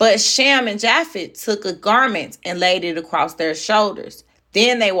 But Shem and Japheth took a garment and laid it across their shoulders.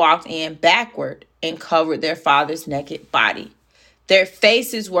 Then they walked in backward and covered their father's naked body. Their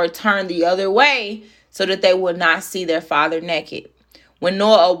faces were turned the other way so that they would not see their father naked. When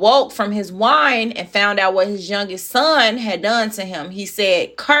Noah awoke from his wine and found out what his youngest son had done to him, he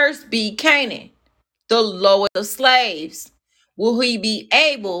said, "Cursed be Canaan, the lowest of slaves. Will he be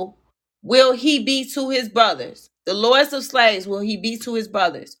to his brothers? The lowest of slaves will he be to his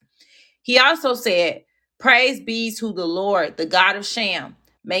brothers." He also said, "Praise be to the Lord, the God of Shem.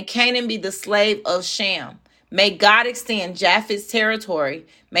 May Canaan be the slave of Shem. May God extend Japheth's territory.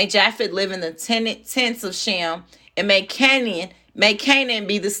 May Japheth live in the tents of Shem. And may Canaan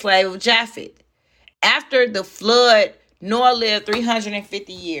be the slave of Japheth." After the flood, Noah lived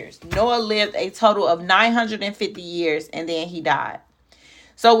 350 years. Noah lived a total of 950 years, and then he died.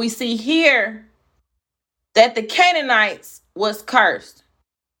 So we see here that the Canaanites was cursed.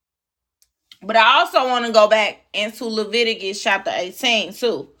 But I also want to go back into Leviticus chapter 18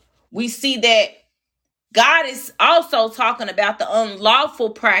 too. We see that God is also talking about the unlawful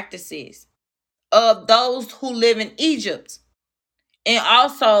practices of those who live in Egypt and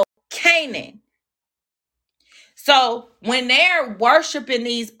also Canaan. So when they're worshiping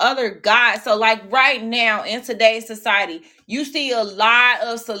these other gods, so like right now in today's society, you see a lot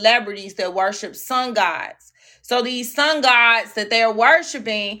of celebrities that worship sun gods. So these sun gods that they're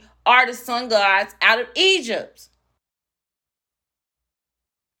worshiping are the sun gods out of Egypt.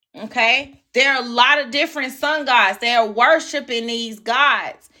 Okay? There are a lot of different sun gods. They are worshiping these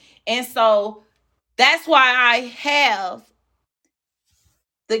gods. And so that's why I have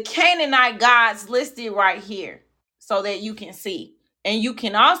the Canaanite gods listed right here so that you can see. And you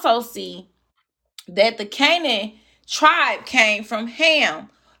can also see that the Canaan tribe came from Ham,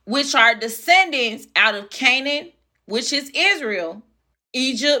 which are descendants out of Canaan, which is Israel,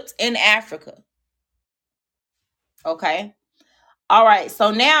 Egypt, and Africa. Okay? All right.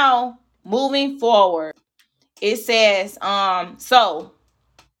 So now moving forward, it says, so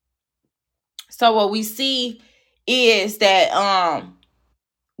what we see is that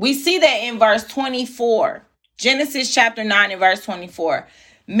We see that in verse 24. Genesis chapter 9 and verse 24.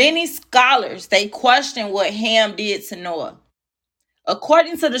 Many scholars, they question what Ham did to Noah.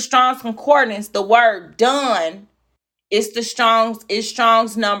 According to the Strong's Concordance, the word done is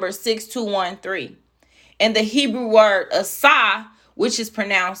Strong's number 6213. And the Hebrew word asah, which is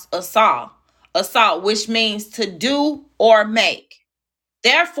pronounced asah, which means to do or make.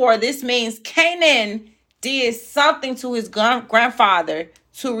 Therefore, this means Canaan did something to his grandfather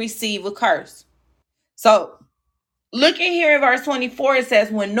to receive a curse. So, looking here in verse 24, it says,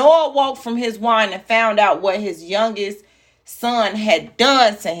 when Noah woke from his wine and found out what his youngest son had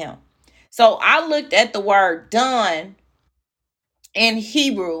done to him. So, I looked at the word done in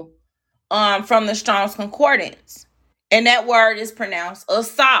Hebrew from the Strong's Concordance. And that word is pronounced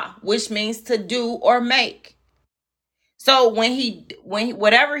asah, which means to do or make. So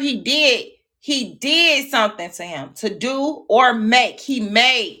whatever he did something to him to do or make. He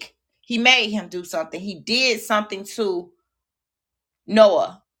made him do something. He did something to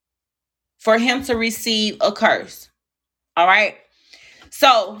Noah for him to receive a curse. All right.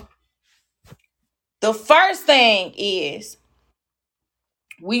 So the first thing is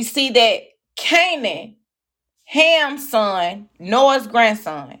we see that Canaan, Ham's son, Noah's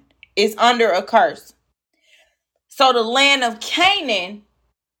grandson, is under a curse. So the land of Canaan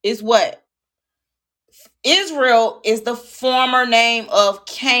is what? Israel is the former name of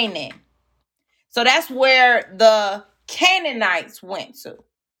Canaan. So that's where the Canaanites went to.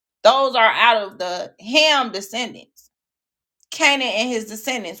 Those are out of the Ham descendants. Canaan and his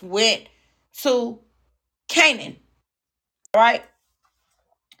descendants went to Canaan. All right.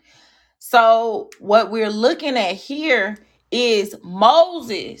 So what we're looking at here is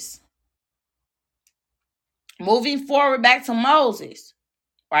Moses. Moving forward back to Moses,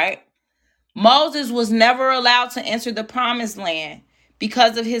 right? Moses was never allowed to enter the promised land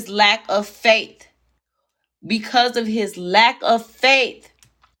because of his lack of faith. Because of his lack of faith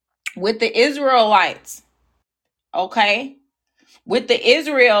with the Israelites. Okay? With the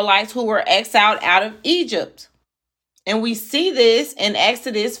Israelites who were exiled out of Egypt. And we see this in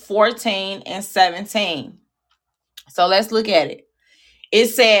Exodus 14 and 17. So let's look at it. It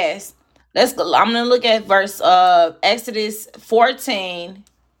says, I'm going to look at verse Exodus 14.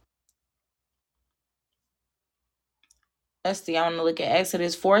 Let's see, I'm going to look at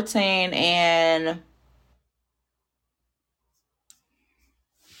Exodus 14 and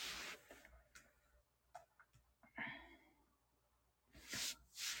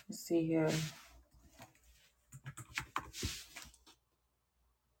let's see here.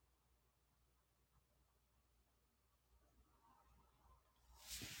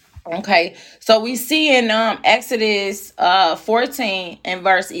 Okay, so we see in Exodus 14 and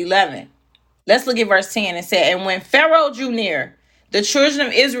verse 11. Let's look at verse 10. It said, and when Pharaoh drew near, the children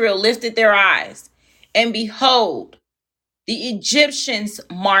of Israel lifted their eyes, and behold, the Egyptians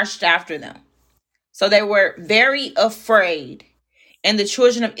marched after them. So they were very afraid. And the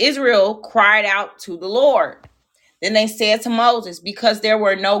children of Israel cried out to the Lord. Then they said to Moses, because there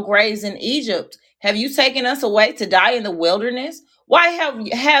were no graves in Egypt, have you taken us away to die in the wilderness? Why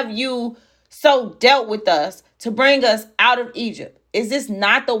have you so dealt with us to bring us out of Egypt? Is this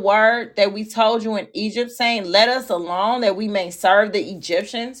not the word that we told you in Egypt, saying, let us alone that we may serve the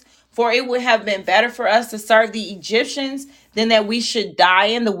Egyptians? For it would have been better for us to serve the Egyptians than that we should die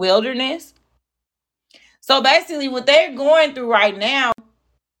in the wilderness. So basically what they're going through right now,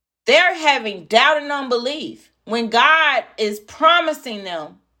 they're having doubt and unbelief when God is promising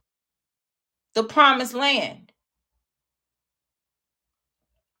them the promised land.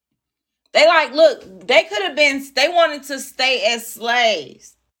 They like, look, they could have been, they wanted to stay as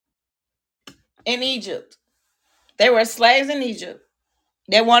slaves in Egypt. They were slaves in Egypt.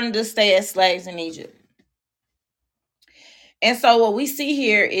 They wanted to stay as slaves in Egypt. And so what we see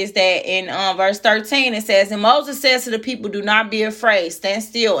here is that in verse 13, it says, and Moses says to the people, do not be afraid, stand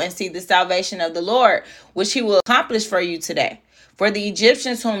still and see the salvation of the Lord, which he will accomplish for you today. For the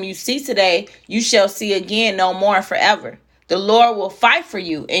Egyptians whom you see today, you shall see again no more forever. The Lord will fight for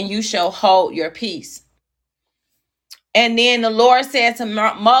you, and you shall hold your peace. And then the Lord said to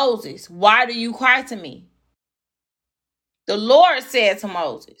Moses, why do you cry to me? The Lord said to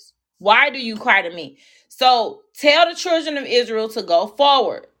Moses, why do you cry to me? So tell the children of Israel to go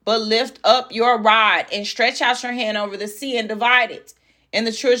forward, but lift up your rod and stretch out your hand over the sea and divide it. And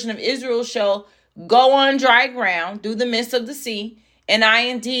the children of Israel shall go on dry ground through the midst of the sea. And I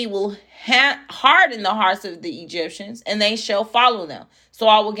indeed will harden the hearts of the Egyptians, and they shall follow them. So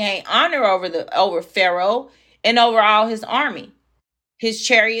I will gain honor over Pharaoh and over all his army, his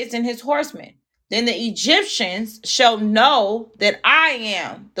chariots and his horsemen. Then the Egyptians shall know that I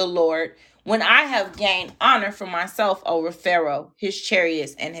am the Lord when I have gained honor for myself over Pharaoh, his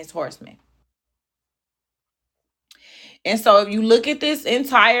chariots, and his horsemen. And so if you look at this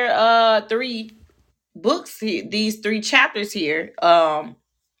entire three books, these three chapters here, out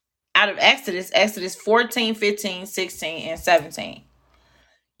of Exodus 14, 15, 16, and 17,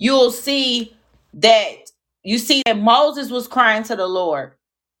 you'll see that Moses was crying to the Lord.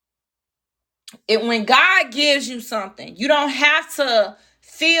 When God gives you something, you don't have to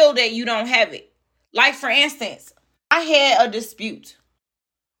feel that you don't have it. Like, for instance, I had a dispute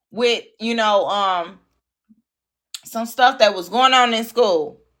with, some stuff that was going on in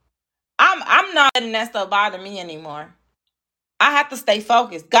school. I'm not letting that stuff bother me anymore. I have to stay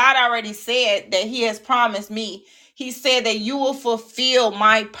focused. God already said that he has promised me. He said that you will fulfill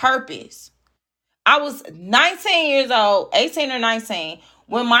my purpose. I was 19 years old, 18 or 19,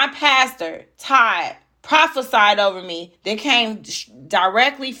 when my pastor, Todd, prophesied over me that came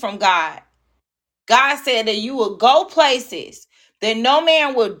directly from God. God said that you will go places that no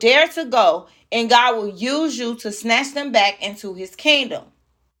man will dare to go, and God will use you to snatch them back into his kingdom.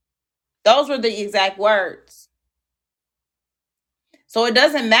 Those were the exact words. So it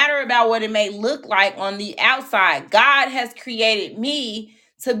doesn't matter about what it may look like on the outside. God has created me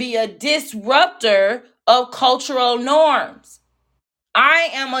to be a disruptor of cultural norms. I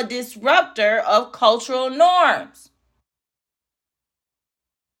am a disruptor of cultural norms.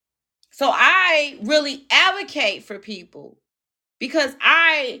 So I really advocate for people because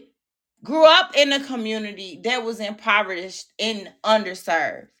I grew up in a community that was impoverished and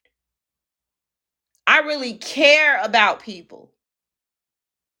underserved. I really care about people.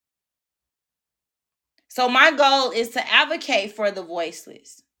 So my goal is to advocate for the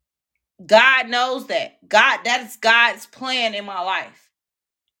voiceless. God knows that. That is God's plan in my life.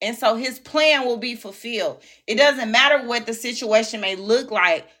 And so his plan will be fulfilled. It doesn't matter what the situation may look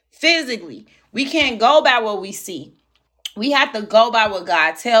like physically. We can't go by what we see. We have to go by what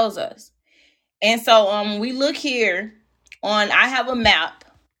God tells us. And so we look here I have a map,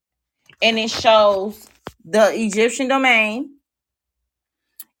 and it shows the Egyptian domain.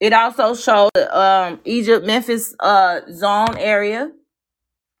 It also shows the Egypt, Memphis zone area.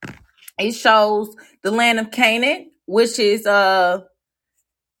 It shows the land of Canaan, which is the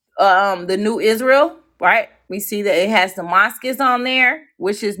new Israel, right? We see that it has Damascus on there,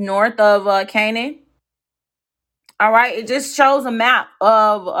 which is north of Canaan. All right, it just shows a map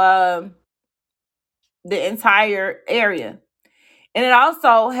of the entire area. And it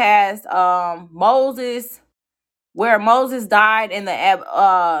also has Moses, where Moses died in the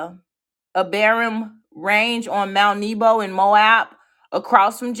Abiram range on Mount Nebo in Moab,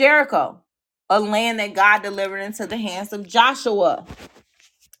 across from Jericho, a land that God delivered into the hands of Joshua.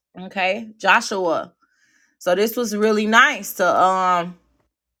 Okay, Joshua. So this was really nice to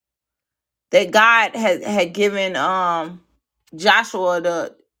that God had given Joshua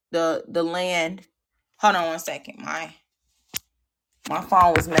the land. Hold on one second. My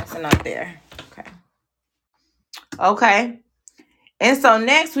phone was messing up there. Okay. And so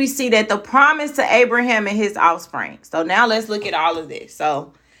next we see that the promise to Abraham and his offspring. So now let's look at all of this.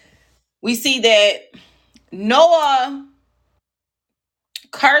 So we see that Noah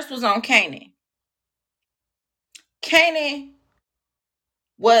curse was on Canaan. Canaan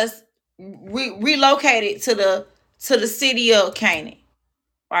was relocated to the city of Canaan,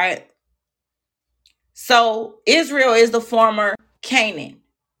 right? So Israel is the former Canaan.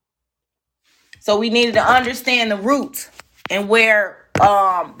 So we needed to understand the roots and where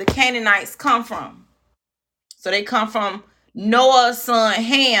the Canaanites come from. So they come from Noah's son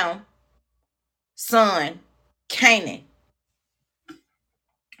Ham, son Canaan.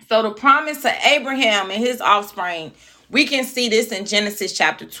 So the promise to Abraham and his offspring, we can see this in Genesis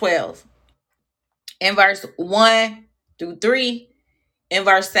chapter 12, in verse 1 through 3, in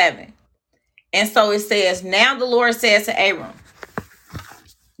verse 7. And so it says, now the Lord says to Abram,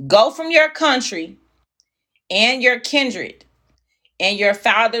 go from your country and your kindred and your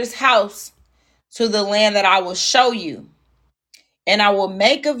father's house to the land that I will show you, and I will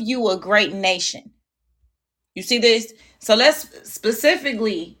make of you a great nation. You see this? So let's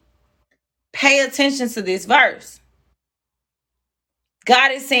specifically pay attention to this verse.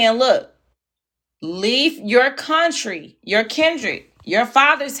 God is saying, look, leave your country, your kindred, your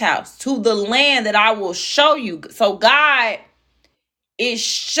father's house to the land that I will show you. So God is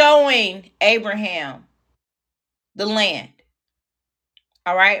showing Abraham the land.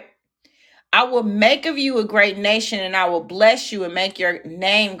 All right. I will make of you a great nation, and I will bless you and make your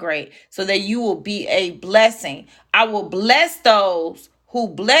name great so that you will be a blessing. I will bless those who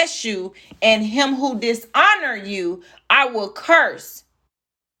bless you, and him who dishonor you, I will curse.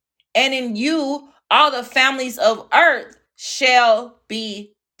 And in you, all the families of earth shall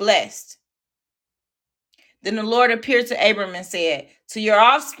be blessed. Then the Lord appeared to Abram and said, to your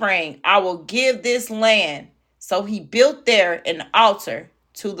offspring, I will give this land. So he built there an altar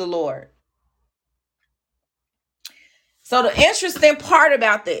to the Lord. So the interesting part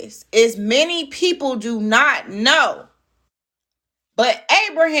about this is many people do not know, but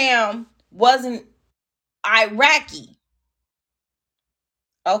Abraham wasn't Iraqi.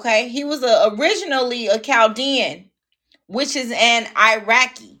 Okay, he was originally a Chaldean, which is an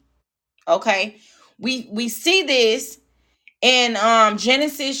Iraqi. Okay, we see this in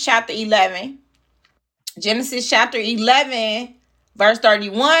Genesis chapter 11. Genesis chapter 11 verse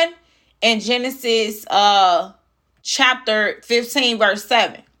 31 and Genesis chapter 15 verse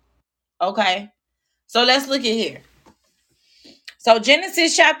 7. Okay, so let's look at here. So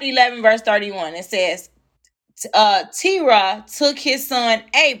Genesis chapter 11 verse 31, it says, Terah took his son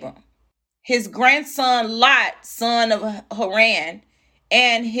Abram, his grandson Lot, son of Haran,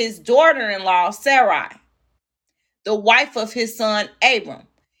 and his daughter-in-law Sarai, the wife of his son Abram,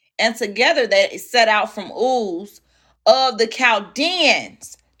 and together they set out from Uz of the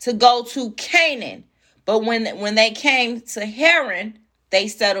Chaldeans to go to Canaan. But when they came to Haran, they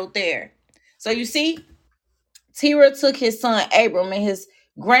settled there. So you see, Terah took his son Abram and his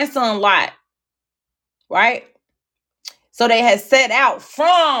grandson Lot, right? So they had set out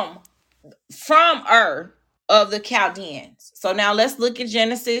from Ur of the Chaldeans. So now let's look at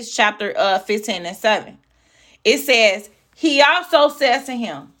Genesis chapter 15 and 7. It says, he also says to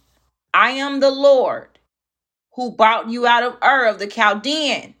him, I am the Lord who brought you out of Ur of the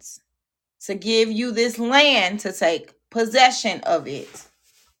Chaldeans to give you this land to take possession of it.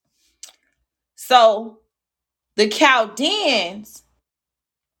 So the Chaldeans,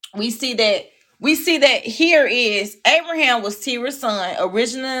 we see that here is Abraham was Terah's son,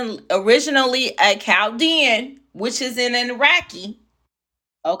 originally a Chaldean, which is an Iraqi,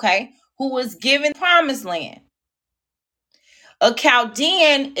 okay, who was given promised land. A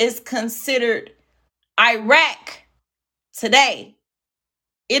Chaldean is considered Iraq today.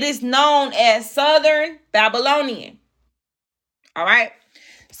 It is known as Southern Babylonian. All right.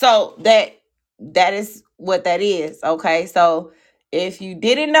 So that is what that is. Okay. So if you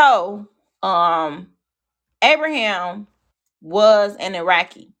didn't know, Abraham was an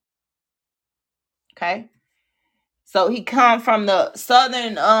Iraqi. Okay. So he come from the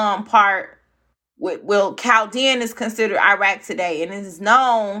southern part. Well, Chaldean is considered Iraq today, and it is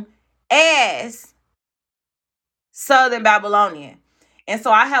known as Southern Babylonian. And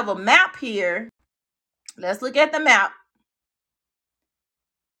so I have a map here. Let's look at the map.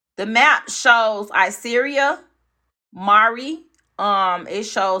 The map shows Assyria, Mari. It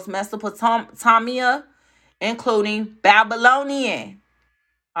shows Mesopotamia, including Babylonian.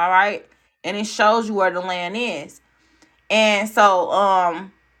 All right, and it shows you where the land is. And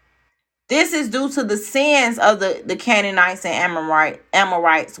so, this is due to the sins of the Canaanites and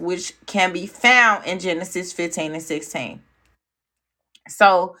Amorites, which can be found in Genesis 15 and 16.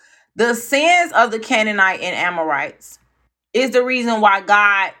 So the sins of the Canaanite and Amorites is the reason why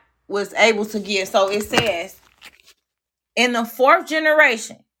God was able to give. So it says, in the fourth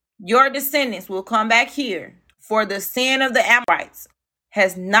generation, your descendants will come back here, for the sin of the Amorites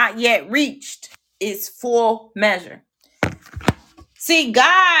has not yet reached its full measure. See,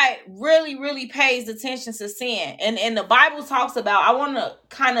 God really, really pays attention to sin. And the Bible talks about, I want to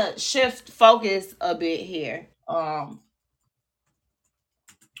kind of shift focus a bit here. And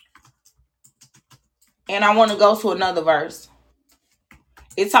I want to go to another verse.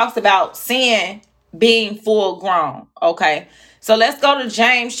 It talks about sin being full grown. Okay. So let's go to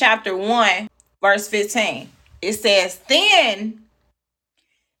James chapter 1, verse 15. It says, then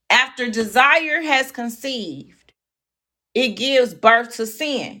after desire has conceived, it gives birth to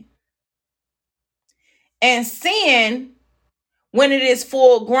sin. And sin, when it is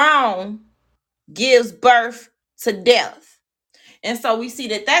full grown, gives birth to death. And so we see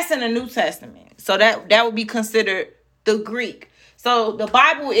that that's in the New Testament. So that would be considered the Greek. So the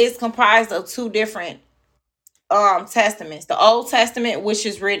Bible is comprised of two different testaments. The Old Testament, which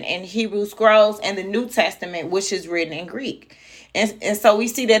is written in Hebrew scrolls, and the New Testament, which is written in Greek. And so we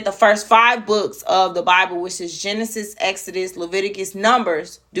see that the first 5 books of the Bible, which is Genesis, Exodus, Leviticus,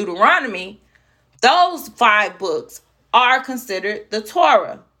 Numbers, Deuteronomy, those 5 books are considered the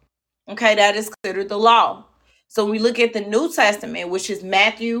Torah. Okay, that is considered the law. So we look at the New Testament, which is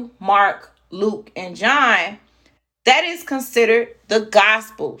Matthew, Mark, Luke, and John. That is considered the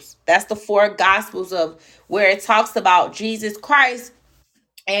Gospels. That's the 4 Gospels of where it talks about Jesus Christ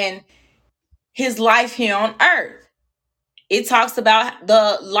and his life here on earth. It talks about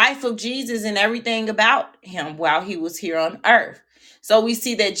the life of Jesus and everything about him while he was here on earth. So we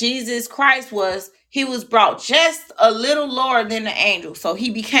see that Jesus Christ he was brought just a little lower than the angel. So he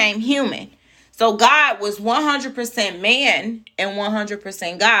became human. So God was 100% man and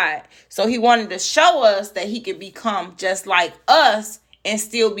 100% God. So he wanted to show us that he could become just like us and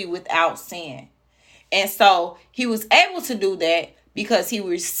still be without sin. And so he was able to do that because he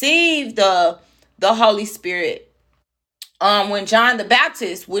received the Holy Spirit when John the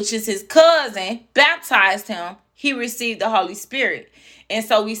Baptist, which is his cousin, baptized him. He received the Holy Spirit. And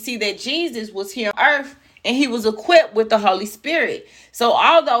so we see that Jesus was here on earth and he was equipped with the Holy Spirit. So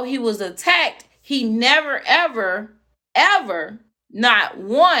although he was attacked, he never, ever, not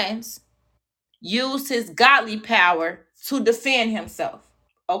once used his godly power to defend himself.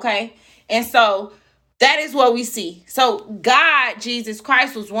 Okay? And so that is what we see. So God, Jesus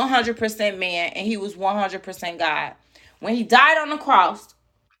Christ, was 100% man and he was 100% God. When he died on the cross,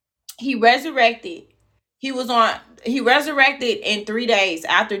 he resurrected. He resurrected in 3 days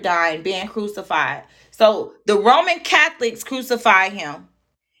after dying, being crucified. So the Roman Catholics crucified him,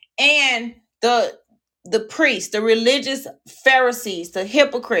 and the priests, the religious Pharisees, the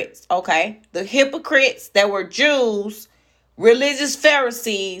hypocrites, okay? The hypocrites that were Jews, religious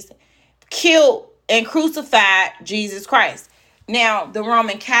Pharisees, killed and crucified Jesus Christ. Now, the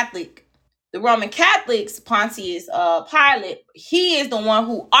Roman Catholics, Pontius Pilate, he is the one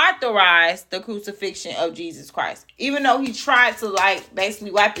who authorized the crucifixion of Jesus Christ. Even though he tried to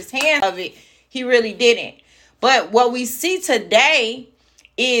basically wipe his hands of it, he really didn't. But what we see today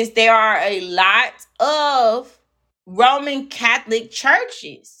is there are a lot of Roman Catholic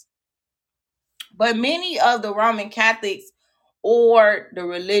churches. But many of the Roman Catholics or the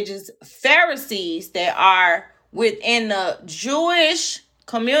religious Pharisees that are within the Jewish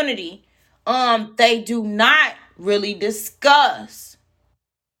community, they do not really discuss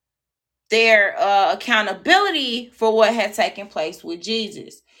their accountability for what had taken place with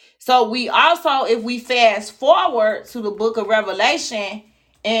Jesus. So we also, if we fast forward to the book of Revelation,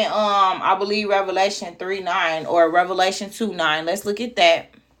 and I believe Revelation 3:9 or Revelation 2:9, let's look at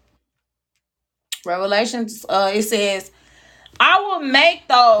that. Revelations, it says, I will make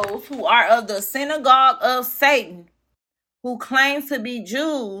those who are of the synagogue of Satan, who claim to be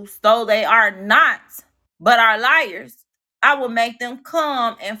Jews, though they are not, but are liars. I will make them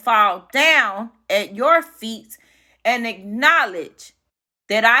come and fall down at your feet and acknowledge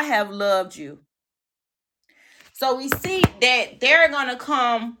that I have loved you. So we see that there are going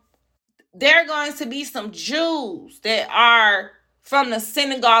to be some Jews that are from the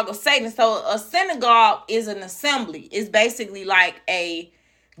synagogue of Satan. So a synagogue is an assembly. It's basically like a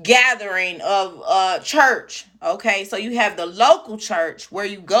gathering of church. Okay, so you have the local church where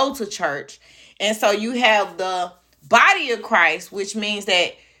you go to church, and so you have the body of Christ, which means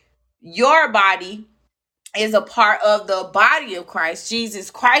that your body is a part of the body of Christ.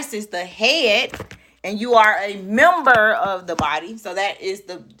 Jesus Christ is the head, and you are a member of the body. So that is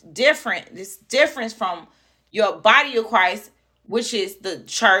this difference from your body of Christ, which is the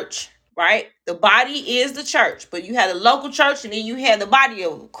church, right? The body is the church, but you have the local church, and then you have the body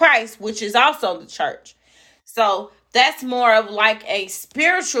of Christ, which is also the church. So that's more of like a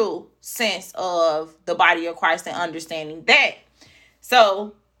spiritual sense of the body of Christ and understanding that.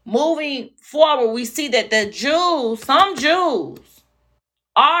 So moving forward, we see that some Jews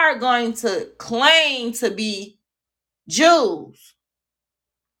are going to claim to be Jews,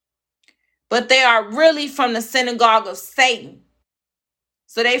 but they are really from the synagogue of Satan.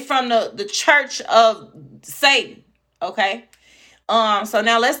 So they from the church of Satan. Okay. So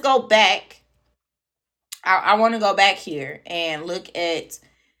now let's go back. I want to go back here and look at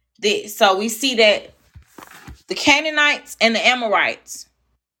this. So we see that the Canaanites and the Amorites,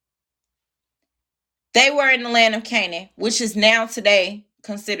 they were in the land of Canaan, which is now today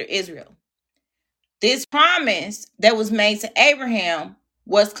considered Israel. This promise that was made to Abraham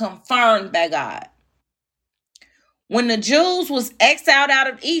was confirmed by God. When the Jews was exiled out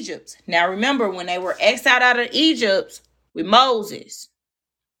of Egypt, now remember when they were exiled out of Egypt with Moses,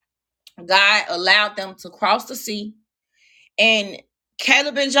 God allowed them to cross the sea, and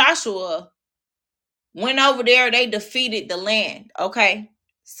Caleb and Joshua went over there. They defeated the land. Okay.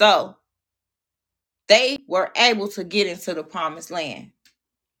 So they were able to get into the promised land.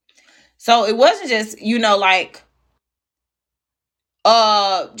 So it wasn't just,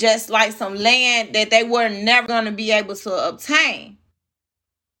 just like some land that they were never going to be able to obtain.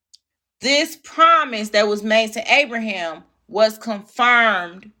 This promise that was made to Abraham was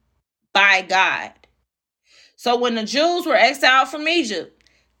confirmed by God. So when the Jews were exiled from Egypt,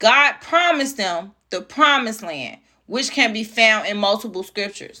 God promised them the promised land, which can be found in multiple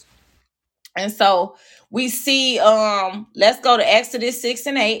scriptures. And so we see, let's go to Exodus 6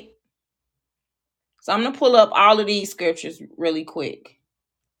 and 8. So I'm going to pull up all of these scriptures really quick.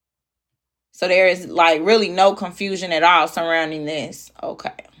 So there is like really no confusion at all surrounding this. Okay.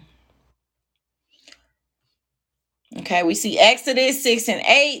 Okay, we see Exodus 6 and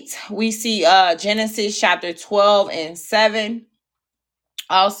 8. We see Genesis chapter 12 and 7.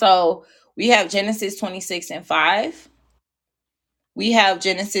 Also, we have Genesis 26 and 5. We have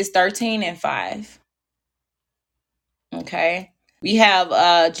Genesis 13 and 5. Okay. We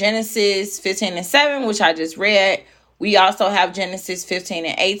have Genesis 15 and 7, which I just read. We also have Genesis 15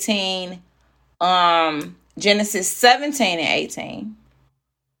 and 18. Genesis 17 and 18.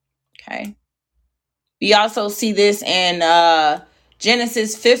 Okay. We also see this in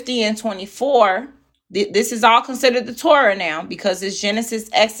Genesis 50 and 24. This is all considered the Torah now because it's Genesis,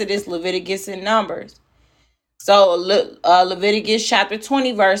 Exodus, Leviticus, and Numbers. So Leviticus chapter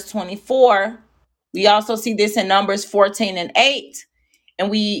 20, verse 24. We also see this in Numbers 14 and 8.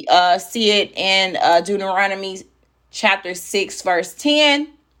 And we see it in Deuteronomy chapter 6, verse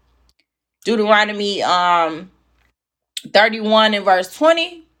 10. Deuteronomy 31 and verse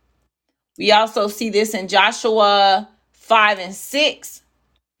 20. We also see this in Joshua 5 and 6.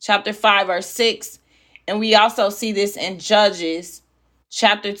 Chapter 5, verse 6. And we also see this in Judges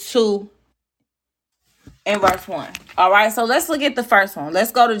chapter 2 and verse 1. All right, so let's look at the first one.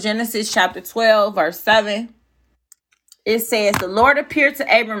 Let's go to Genesis chapter 12, verse 7. It says, the Lord appeared to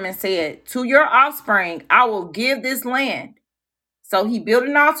Abram and said, to your offspring, I will give this land. So he built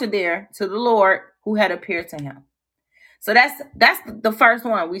an altar there to the Lord who had appeared to him. So that's the first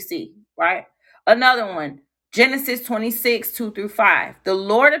one we see, right? Another one, Genesis 26, 2 through 5. The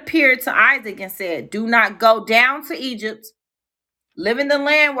Lord appeared to Isaac and said, do not go down to Egypt. Live in the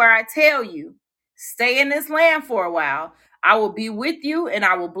land where I tell you. Stay in this land for a while. I will be with you and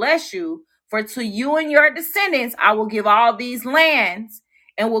I will bless you. For to you and your descendants I will give all these lands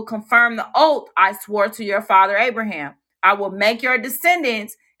and will confirm the oath I swore to your father Abraham. I will make your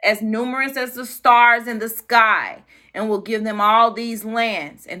descendants as numerous as the stars in the sky and will give them all these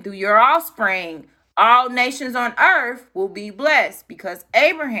lands. And through your offspring, all nations on earth will be blessed because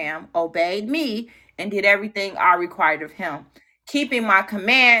Abraham obeyed me and did everything I required of him, keeping my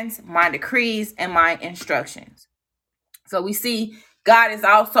commands, my decrees, and my instructions. So we see God is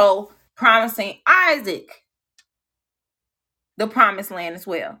also promising Isaac the promised land as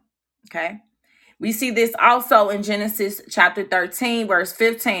well. Okay. We see this also in Genesis chapter 13, verse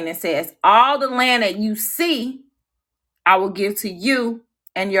 15. It says, all the land that you see, I will give to you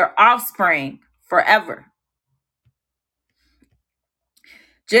and your offspring forever.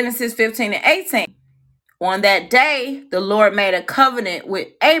 Genesis 15 and 18. On that day, the Lord made a covenant with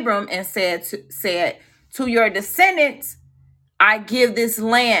Abram and said, to your descendants, I give this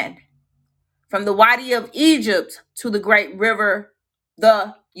land from the Wadi of Egypt to the great river,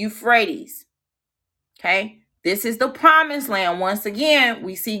 the Euphrates. Okay. This is the promised land. Once again,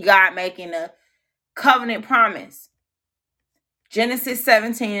 we see God making a covenant promise. Genesis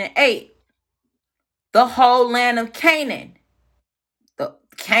 17 and 8. The whole land of Canaan. The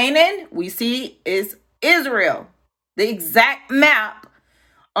Canaan, we see, is Israel. The exact map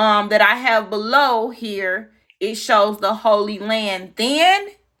that I have below here, it shows the Holy Land then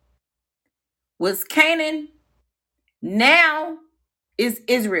was Canaan. Now is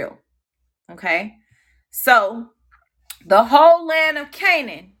Israel. Okay. So the whole land of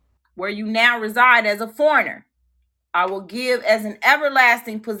Canaan, where you now reside as a foreigner, I will give as an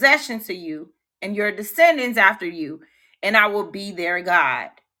everlasting possession to you and your descendants after you, and I will be their God.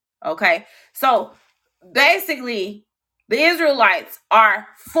 Okay. So basically, the Israelites are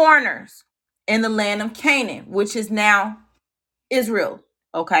foreigners in the land of Canaan, which is now Israel.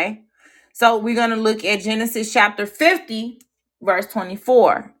 Okay. So we're going to look at Genesis chapter 50, verse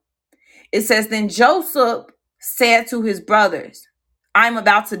 24. It says, then Joseph said to his brothers, I'm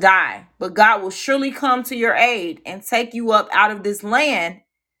about to die, but God will surely come to your aid and take you up out of this land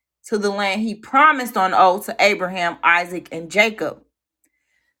to the land he promised on oath to Abraham, Isaac, and Jacob.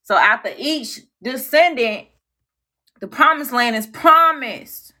 So after each descendant, the promised land is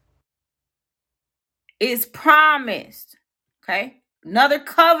promised. It's promised. Okay. Another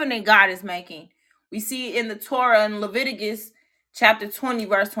covenant God is making. We see it in the Torah in Leviticus chapter 20,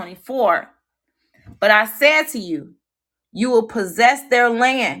 verse 24. But I said to you, you will possess their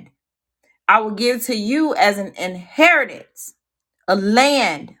land. I will give to you as an inheritance, a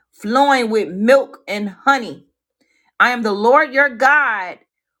land flowing with milk and honey. I am the Lord your God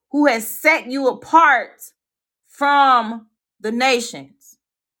who has set you apart from the nations.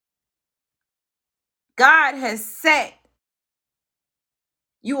 God has set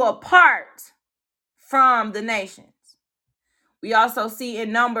you apart from the nations. We also see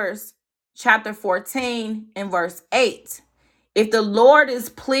in Numbers chapter 14 and verse 8, if the Lord is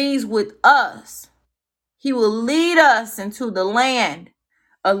pleased with us, he will lead us into the land,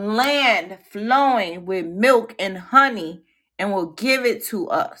 a land flowing with milk and honey, and will give it to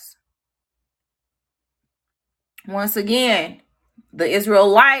us. Once again, the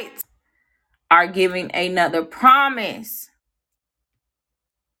Israelites are giving another promise.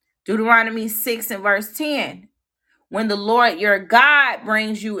 Deuteronomy 6 and verse 10. When the Lord your God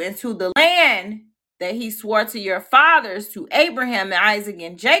brings you into the land that he swore to your fathers, to Abraham and Isaac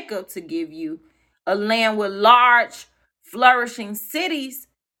and Jacob, to give you, a land with large, flourishing cities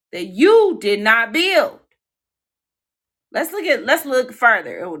that you did not build. Let's look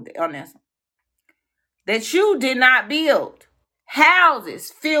further on this. That you did not build.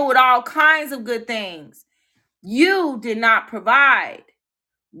 Houses filled with all kinds of good things you did not provide.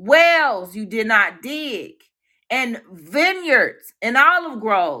 Wells you did not dig, and vineyards and olive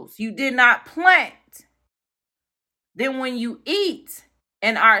groves you did not plant. Then when you eat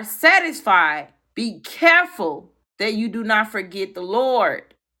and are satisfied, be careful that you do not forget the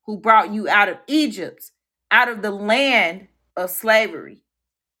Lord who brought you out of Egypt, out of the land of slavery.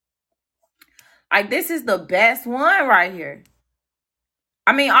 Like, this is the best one right here.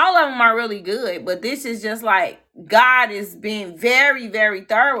 I mean, all of them are really good, but this is just like God is being very, very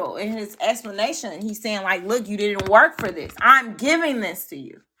thorough in his explanation. He's saying, like, look, you didn't work for this. I'm giving this to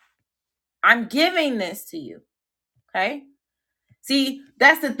you. I'm giving this to you. Okay? See,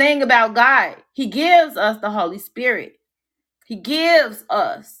 that's the thing about God. He gives us the Holy Spirit. He gives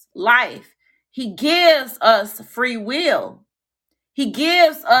us life. He gives us free will. He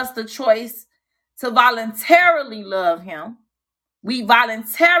gives us the choice to voluntarily love him. We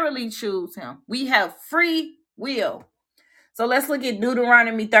voluntarily choose him. We have free will. So let's look at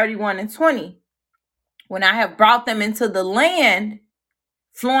Deuteronomy 31 and 20. When I have brought them into the land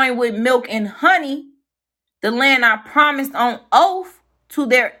flowing with milk and honey, the land I promised on oath to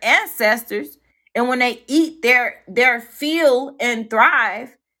their ancestors, and when they eat their fill and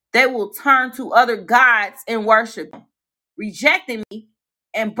thrive, they will turn to other gods and worship them, rejecting me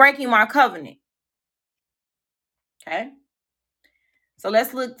and breaking my covenant. Okay? So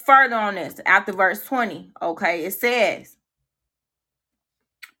let's look further on this after verse 20. Okay, it says,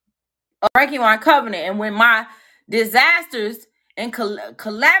 breaking my covenant, and when my disasters and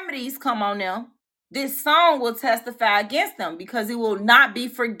calamities come on them, this song will testify against them, because it will not be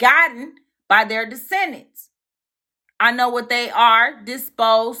forgotten by their descendants. I know what they are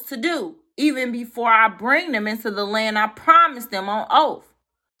disposed to do, even before I bring them into the land I promised them on oath.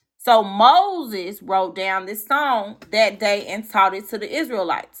 So Moses wrote down this song that day and taught it to the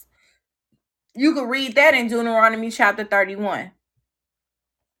Israelites. You can read that in Deuteronomy chapter 31.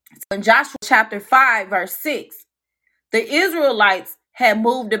 So in Joshua chapter 5, verse 6, the Israelites had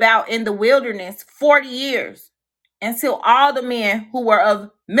moved about in the wilderness 40 years until all the men who were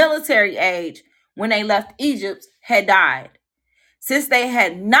of military age when they left Egypt had died, since they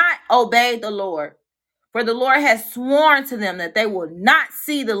had not obeyed the Lord. For the Lord has sworn to them that they will not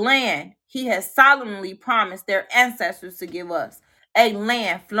see the land he has solemnly promised their ancestors to give us, a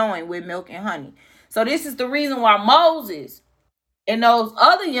land flowing with milk and honey. So this is the reason why Moses and those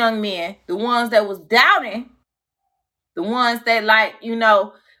other young men, the ones that was doubting, the ones that, like,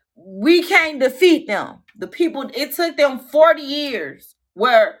 we can't defeat them. The people, it took them 40 years,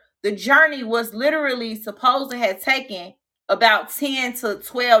 where the journey was literally supposed to have taken about 10 to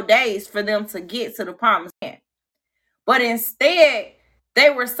 12 days for them to get to the promised land. But instead, they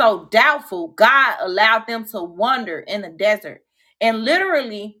were so doubtful, God allowed them to wander in the desert. And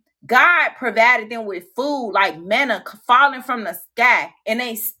literally, God provided them with food like manna falling from the sky. And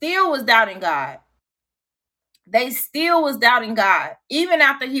they still was doubting God. They still was doubting God. Even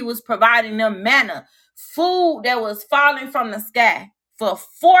after he was providing them manna, food that was falling from the sky. For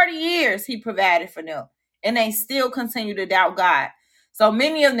 40 years, he provided for them. And they still continue to doubt God. So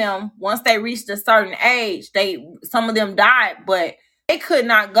many of them, once they reached a certain age, some of them died, but they could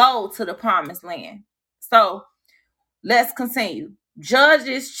not go to the promised land. So let's continue.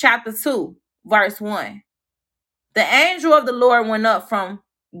 Judges chapter 2, verse 1. The angel of the Lord went up from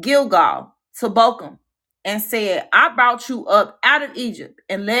Gilgal to Bochum and said, I brought you up out of Egypt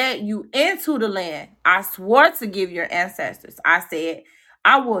and led you into the land I swore to give your ancestors. I said,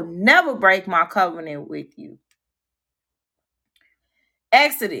 I will never break my covenant with you.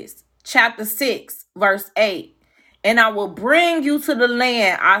 Exodus chapter 6, verse 8. And I will bring you to the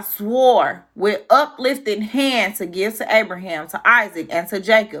land I swore with uplifted hand to give to Abraham, to Isaac, and to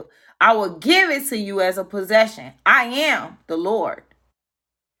Jacob. I will give it to you as a possession. I am the Lord.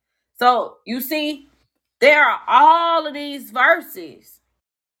 So you see, there are all of these verses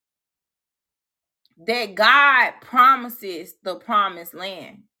that God promises the promised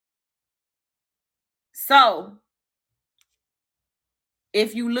land. So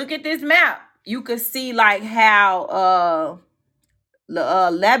if you look at this map, you could see like how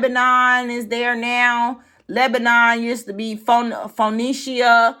Lebanon is there now. Lebanon used to be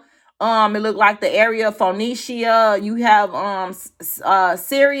Phoenicia. It looked like the area of Phoenicia. You have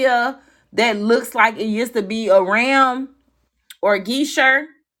Syria that looks like it used to be Aram or Geshur.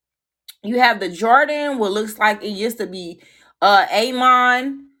 You have the Jordan, what looks like it used to be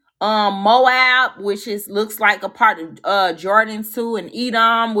Ammon, Moab, which is looks like a part of Jordan too, and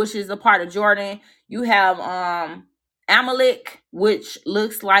Edom, which is a part of Jordan. You have Amalek, which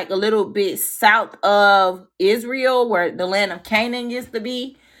looks like a little bit south of Israel, where the land of Canaan used to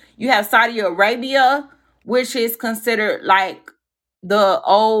be. You have Saudi Arabia, which is considered like the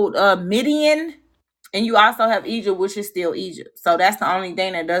old Midian. And you also have Egypt, which is still Egypt. So that's the only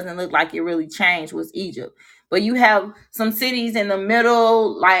thing that doesn't look like it really changed was Egypt. But you have some cities in the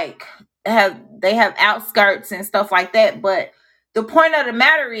middle, like they have outskirts and stuff like that. But the point of the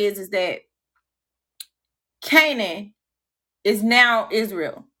matter is that Canaan is now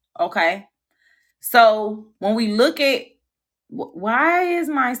Israel. Okay. So when we look at why is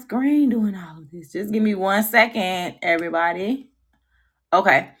my screen doing all of this? Just give me 1 second, everybody.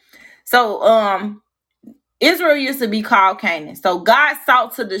 Okay. So Israel used to be called Canaan. So God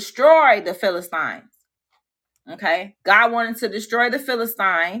sought to destroy the Philistines. Okay. God wanted to destroy the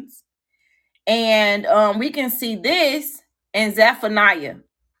Philistines. And we can see this in Zephaniah.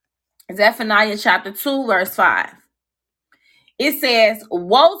 Zephaniah chapter 2, verse 5. It says,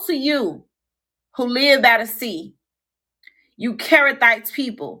 woe to you who live by the sea, you Kerethites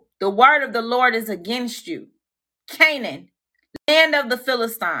people. The word of the Lord is against you. Canaan, land of the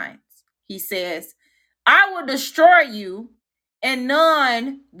Philistines. He says, I will destroy you and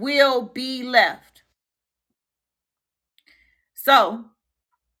none will be left. So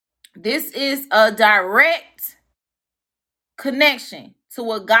this is a direct connection to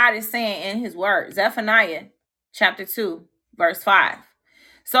what God is saying in his word. Zephaniah chapter 2, verse 5.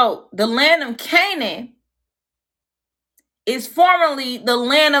 So the land of Canaan is formerly the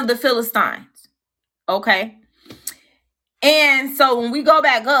land of the Philistines. Okay. And so when we go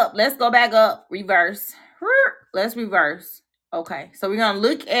back up, let's go back up, reverse. Let's reverse. Okay. So we're going to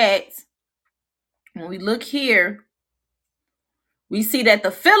look at, when we look here, we see that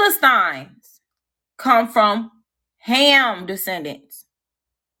the Philistines come from Ham descendants.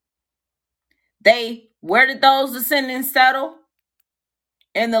 Where did those descendants settle?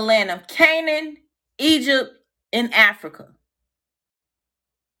 In the land of Canaan, Egypt, and Africa.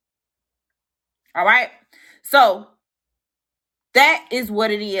 All right. So that is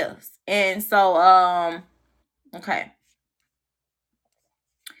what it is. And so, okay.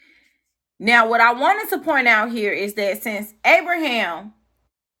 Now, what I wanted to point out here is that since Abraham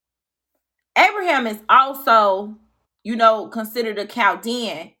is also, considered a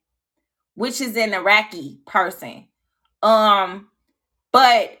Chaldean, which is an Iraqi person.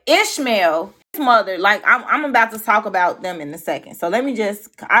 But Ishmael, his mother, like I'm about to talk about them in a second. So let me just,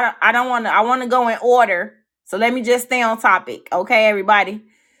 I want to go in order. So let me just stay on topic. Okay, everybody.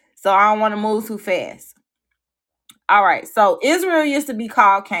 So I don't want to move too fast. All right. So Israel used to be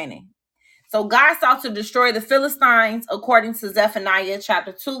called Canaan. So God sought to destroy the Philistines according to Zephaniah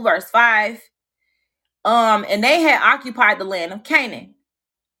chapter 2, verse 5. And they had occupied the land of Canaan.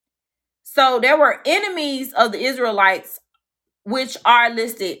 So there were enemies of the Israelites, which are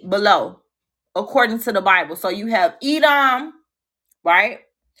listed below, according to the Bible. So you have Edom, right?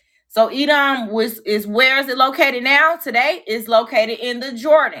 So Edom is where is it located now? Today it's located in the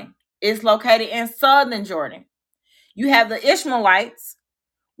Jordan. It's located in southern Jordan. You have the Ishmaelites,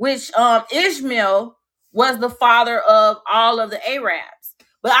 which Ishmael was the father of all of the Arabs.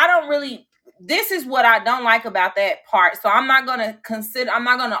 But this is what I don't like about that part. So I'm not going to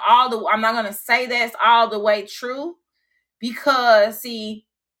say that's all the way true, because see,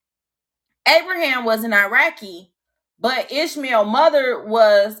 Abraham was an Iraqi, but Ishmael's mother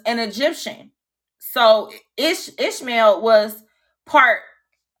was an Egyptian. So Ishmael was part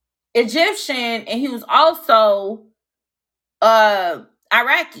Egyptian, and he was also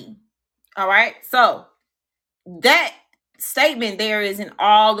Iraqi. All right. So that statement there isn't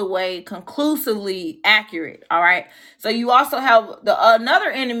all the way conclusively accurate. All right. So you also have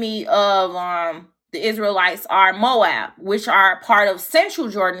another enemy of the Israelites are Moab, which are part of central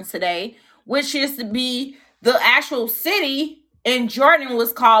Jordan today, which is to be the actual city and Jordan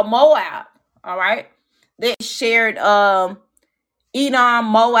was called Moab. All right. They shared Edom,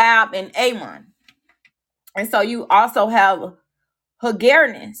 Moab, and Ammon. And so you also have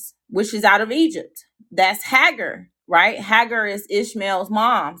Hagarness, which is out of Egypt. That's Hagar, right? Hagar is Ishmael's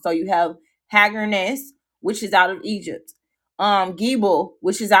mom. So you have Hagarness, which is out of Egypt. Gebel,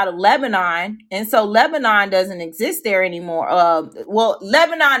 which is out of Lebanon. And so Lebanon doesn't exist there anymore. Well,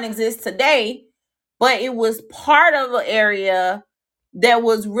 Lebanon exists today, but it was part of an area that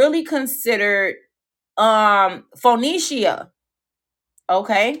was really considered Phoenicia.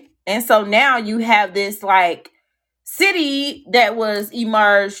 Okay. And so now you have this like city that was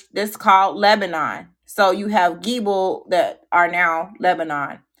emerged that's called Lebanon. So you have Gebel that are now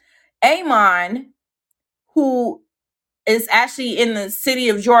Lebanon. Ammon, who is actually in the city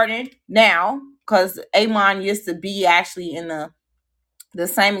of Jordan now, because Ammon used to be actually in the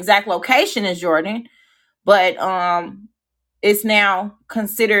same exact location as Jordan, but it's now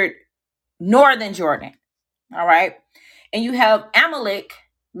considered northern Jordan. All right. And you have Amalek,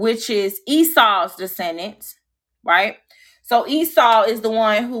 which is Esau's descendants, right? So Esau is the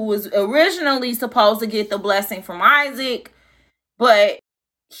one who was originally supposed to get the blessing from Isaac, but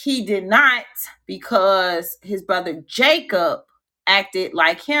he did not because his brother Jacob acted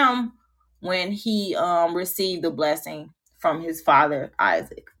like him when he received the blessing from his father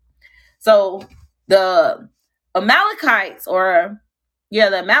Isaac. So the Amalekites, the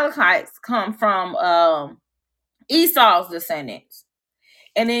Amalekites come from Esau's descendants.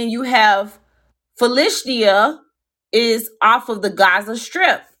 And then you have Philistia is off of the Gaza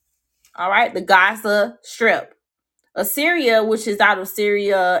Strip. All right, the Gaza Strip. Assyria, which is out of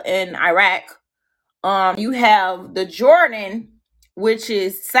Syria and Iraq. You have the Jordan, which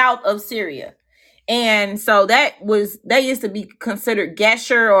is south of Syria. And so that used to be considered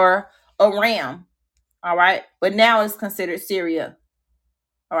Geshur or Aram. All right, but now it's considered Syria.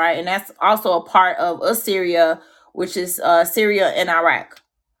 All right, and that's also a part of Assyria, which is Syria and Iraq.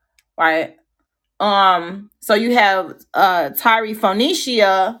 Right. So you have Tyre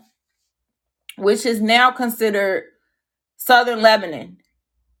Phoenicia, which is now considered southern Lebanon.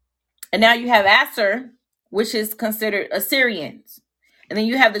 And now you have Asser, which is considered Assyrians. And then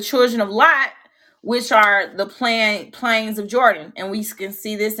you have the children of Lot, which are the plains of Jordan. And we can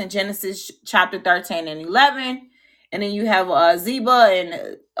see this in Genesis chapter 13 and 11. And then you have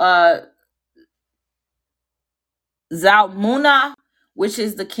Zebah and Zalmunna, which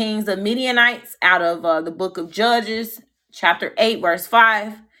is the kings of Midianites out of the book of Judges, chapter 8, verse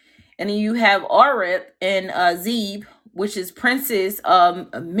 5. And then you have Oreb and Zeb, which is princes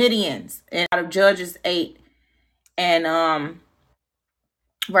of Midians, and out of Judges 8 and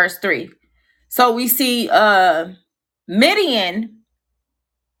verse 3. So we see Midian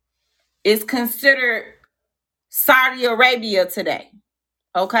is considered Saudi Arabia today.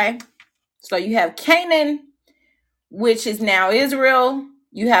 Okay? So you have Canaan, which is now Israel.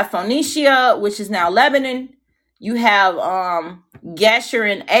 You have Phoenicia, which is now Lebanon. You have Geshur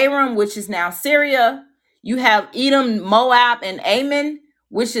and Aram, which is now Syria. You have Edom, Moab, and Ammon,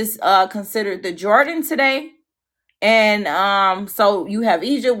 which is considered the Jordan today. And so you have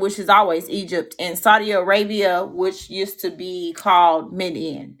Egypt, which is always Egypt, and Saudi Arabia, which used to be called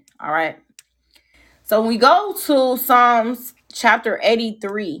Midian. All right. So when we go to Psalms chapter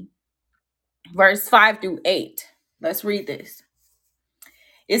 83, verse 5 through 8, let's read this.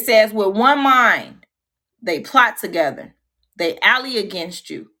 It says, with one mind, they plot together. They ally against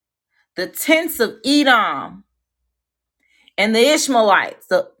you. The tents of Edom and the Ishmaelites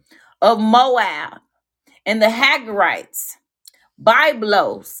of Moab and the Hagarites,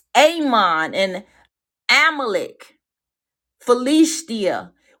 Byblos, Ammon, and Amalek,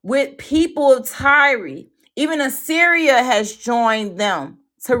 Philistia, with people of Tyre. Even Assyria has joined them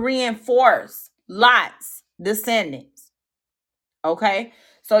to reinforce Lot's descendants. Okay?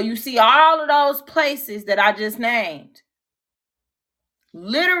 So you see all of those places that I just named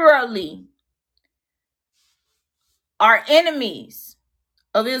literally are enemies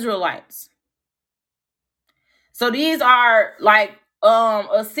of Israelites. So these are like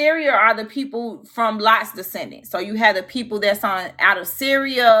Assyria are the people from Lot's descendants. So you have the people that's out of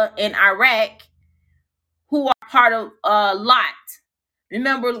Syria and Iraq who are part of Lot.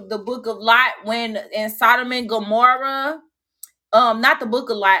 Remember the book of Lot when in Sodom and Gomorrah? Not the book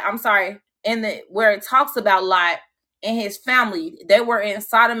of Lot, I'm sorry, where it talks about Lot and his family. They were in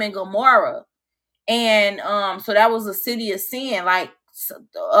Sodom and Gomorrah. And so that was a city of sin, like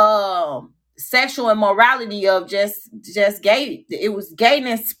sexual immorality of just gay. It was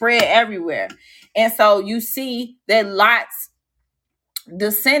gayness spread everywhere. And so you see that Lot's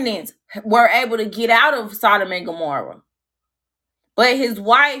descendants were able to get out of Sodom and Gomorrah. But his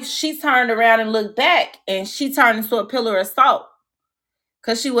wife, she turned around and looked back, and she turned into a pillar of salt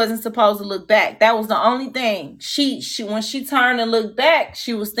because she wasn't supposed to look back. That was the only thing. She when she turned and looked back,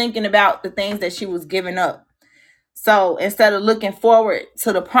 she was thinking about the things that she was giving up. So instead of looking forward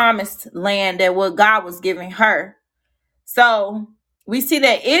to the promised land that what God was giving her. So we see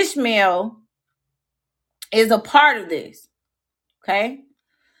that Ishmael is a part of this. Okay.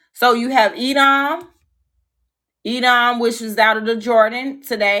 So you have Edom, which is out of the Jordan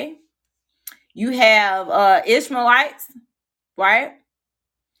today. You have Ishmaelites, right?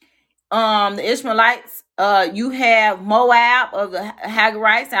 The Ishmaelites. You have Moab of the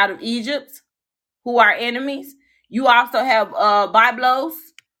Hagarites out of Egypt, who are enemies. You also have Byblos,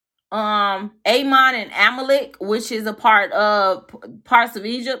 Ammon and Amalek, which is a part of parts of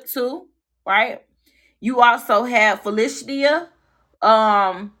Egypt too, right? You also have Philistia,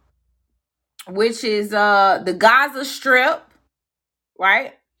 which is the Gaza Strip,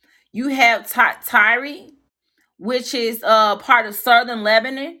 right? You have Tyre, which is part of southern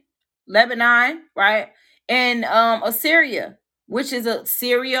Lebanon, right? And Assyria, which is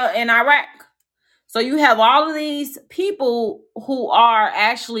Syria and Iraq. So you have all of these people who are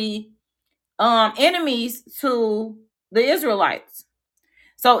actually enemies to the Israelites.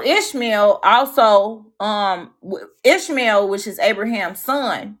 So Ishmael also, Ishmael, which is Abraham's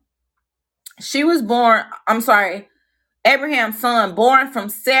son, Abraham's son, born from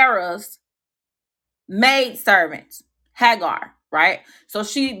Sarah's maid servant, Hagar, right? So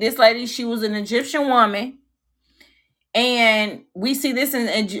this lady, she was an Egyptian woman. And we see this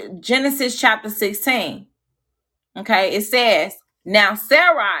in Genesis chapter 16. Okay, it says, now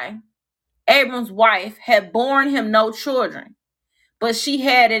Sarai, Abram's wife, had borne him no children, but she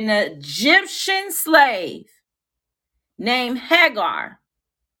had an Egyptian slave named Hagar.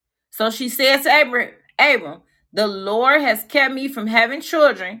 So she said to Abram, the Lord has kept me from having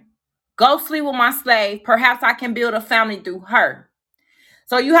children. Go sleep with my slave. Perhaps I can build a family through her.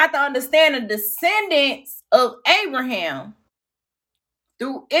 So you have to understand the descendants of Abraham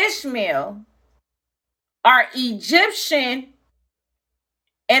through Ishmael are Egyptian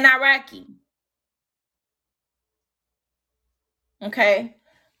and Iraqi. Okay.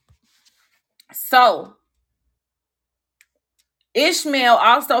 So Ishmael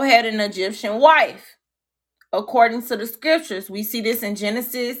also had an Egyptian wife. According to the scriptures, we see this in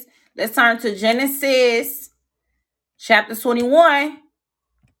Genesis. Let's turn to Genesis chapter 21,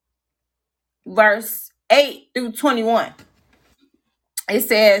 verse 8 through 21. It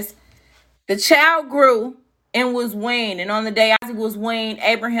says, the child grew and was weaned, and on the day Isaac was weaned,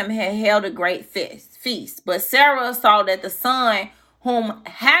 Abraham had held a great feast. But Sarah saw that the son whom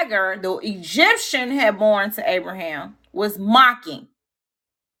Hagar, the Egyptian, had born to Abraham was mocking.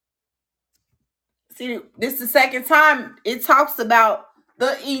 See, this is the second time it talks about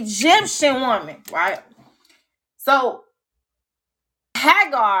the Egyptian woman, right? So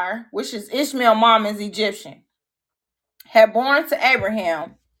Hagar, which is Ishmael's mom, is Egyptian, had born to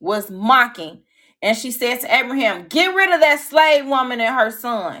Abraham, was mocking. And she said to Abraham, get rid of that slave woman and her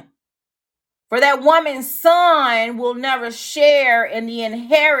son. For that woman's son will never share in the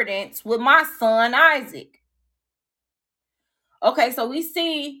inheritance with my son Isaac. Okay, so we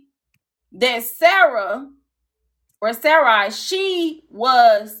see that Sarai, she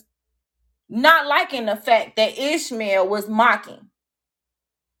was not liking the fact that Ishmael was mocking.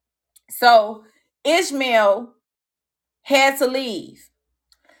 So Ishmael had to leave.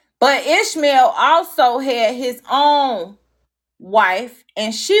 But Ishmael also had his own wife,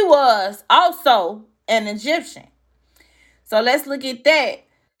 and she was also an Egyptian. So let's look at that.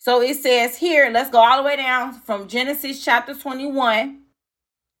 So it says here, let's go all the way down from Genesis chapter 21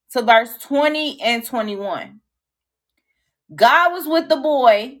 to verse 20 and 21. God was with the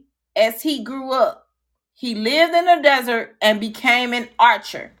boy as he grew up. He lived in the desert and became an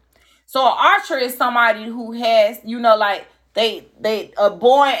archer. So an archer is somebody who has, like they a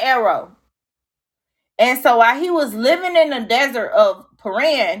bow and arrow. And so while he was living in the desert of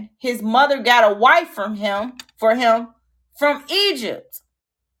Paran, his mother got a wife for him from Egypt.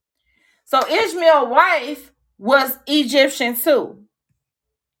 So Ishmael's wife was Egyptian too.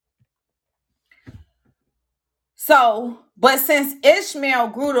 So, but since Ishmael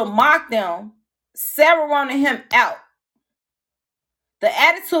grew to mock them, Sarah wanted him out. The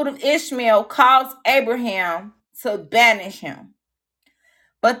attitude of Ishmael caused Abraham to banish him.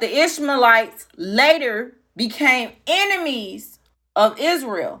 But the Ishmaelites later became enemies of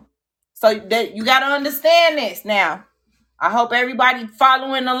Israel. So that you got to understand this now. I hope everybody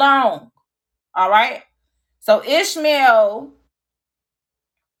following along. All right. So Ishmael,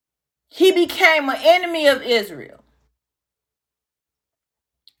 he became an enemy of Israel.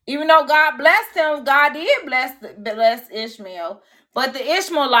 Even though God blessed him, God did bless Ishmael. But the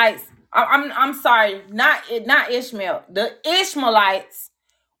Ishmaelites, I'm sorry, not Ishmael. The Ishmaelites,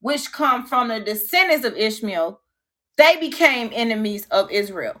 which come from the descendants of Ishmael, they became enemies of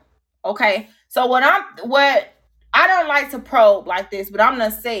Israel. Okay, so what I don't like to probe like this, but I'm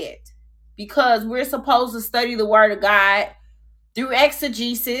gonna say it because we're supposed to study the Word of God through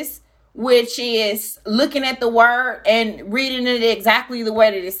exegesis, which is looking at the word and reading it exactly the way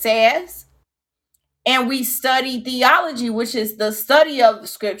that it says. And we study theology, which is the study of the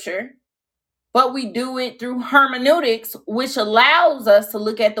scripture, but we do it through hermeneutics, which allows us to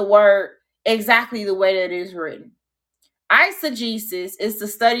look at the word exactly the way that it is written. Eisegesis is the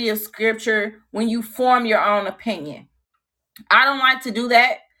study of scripture when you form your own opinion. I don't like to do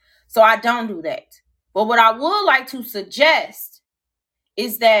that, so I don't do that. But what I would like to suggest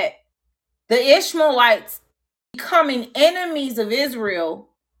is that the Ishmaelites becoming enemies of Israel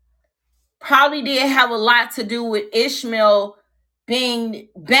probably did have a lot to do with Ishmael being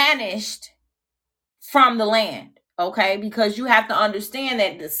banished from the land, okay? Because you have to understand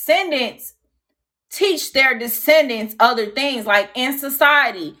that descendants teach their descendants other things. Like in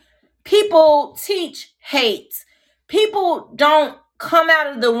society, people teach hate. People don't come out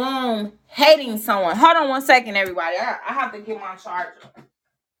of the womb hating someone. Hold on one second, everybody. I have to get my charger.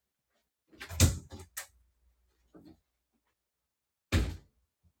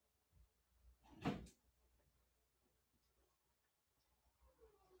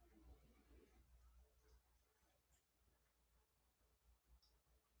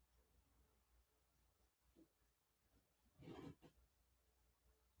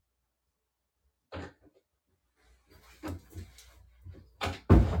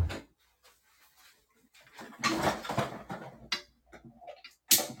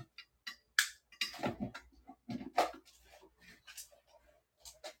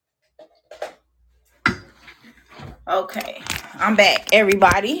 Okay, I'm back,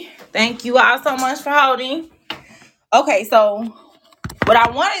 everybody. Thank you all so much for holding. Okay, so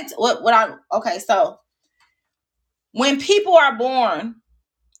so when people are born,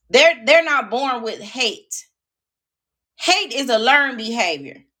 they're not born with hate. Hate is a learned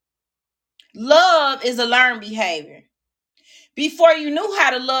behavior. Love is a learned behavior. Before you knew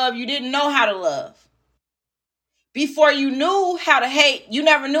how to love, you didn't know how to love. Before you knew how to hate, you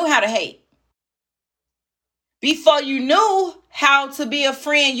never knew how to hate. Before you knew how to be a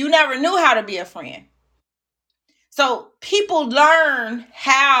friend, you never knew how to be a friend. So people learn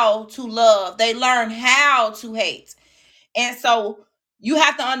how to love. They learn how to hate. And so you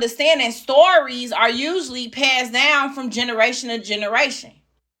have to understand that stories are usually passed down from generation to generation.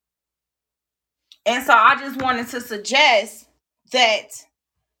 And so I just wanted to suggest that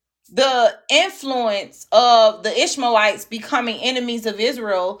the influence of the Ishmaelites becoming enemies of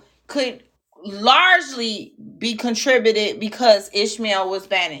Israel could largely be contributed because Ishmael was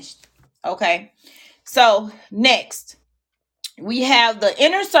banished. Okay. So next, we have the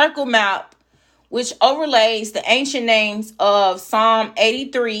inner circle map, which overlays the ancient names of Psalm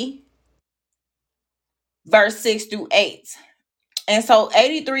 83, verse 6 through 8. And so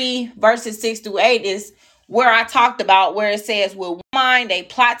 83 verses 6 through 8 is where I talked about where it says, with one mind they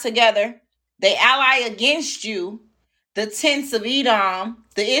plot together, they ally against you, the tents of Edom,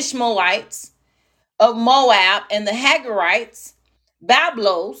 the Ishmaelites of Moab, and the Hagarites,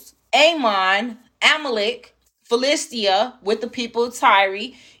 Bablos, Ammon, Amalek, Philistia with the people of Tyre.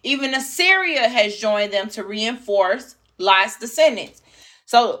 Even Assyria has joined them to reinforce Lot's descendants.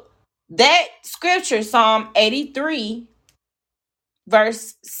 So that scripture, Psalm 83,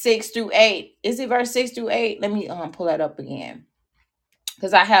 verse 6 through 8. Is it verse 6 through 8? Let me pull that up again.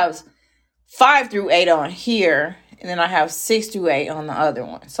 Because I have 5 through 8 on here, and then I have 6 through 8 on the other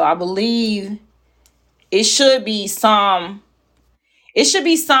one. So I believe it should be Psalm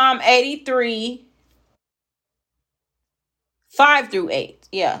 83, 5 through 8.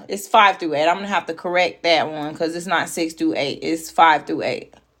 Yeah, it's 5 through 8. I'm gonna have to correct that one because it's not 6 through 8, it's 5 through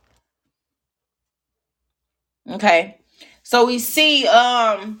 8. Okay. So we see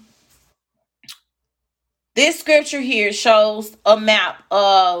this scripture here shows a map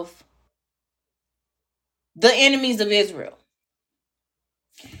of the enemies of Israel.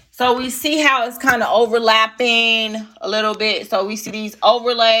 So we see how it's kind of overlapping a little bit. So we see these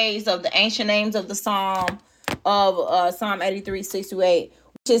overlays of the ancient names of the Psalm of Psalm 83, 6 to 8,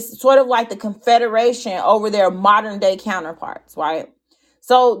 which is sort of like the confederation over their modern day counterparts, right?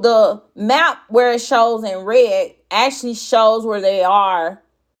 So the map where it shows in red actually shows where they are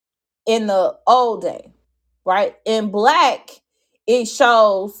in the old day, right? In black, it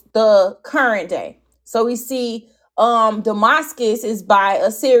shows the current day. So we see Damascus is by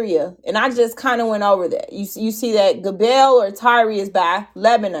Assyria, and I just kind of went over that. You see that Gabel or Tyre is by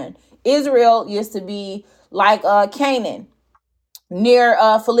Lebanon. Israel used to be like Canaan near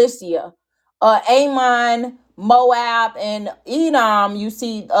Philistia. Ammon, Moab, and Edom, you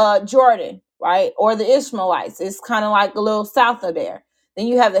see Jordan, right? Or the Ishmaelites. It's kind of like a little south of there. Then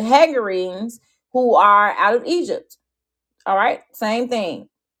you have the Hagarenes, who are out of Egypt. All right, same thing.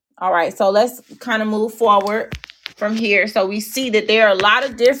 All right, so let's kind of move forward from here. So we see that there are a lot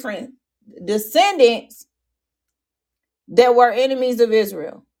of different descendants that were enemies of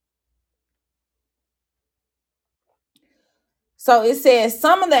Israel. So it says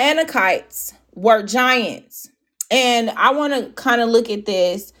some of the Anakites were giants. And I want to kind of look at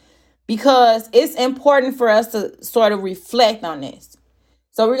this because it's important for us to sort of reflect on this.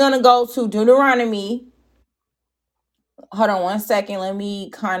 So we're going to go to Deuteronomy. Hold on one second. Let me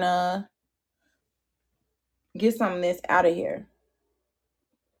kind of get some of this out of here.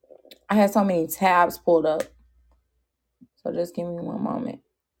 I had so many tabs pulled up. So just give me one moment.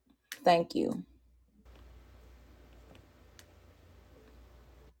 Thank you.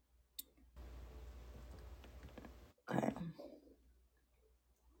 Okay.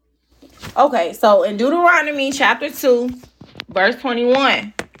 Okay, so in Deuteronomy chapter 2, verse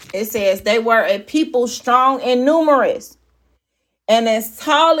 21, it says, they were a people strong and numerous, and as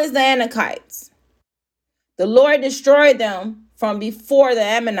tall as the Anakites. The Lord destroyed them from before the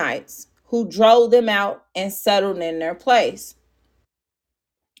Ammonites, who drove them out and settled in their place.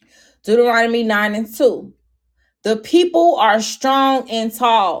 Deuteronomy 9 and 2. The people are strong and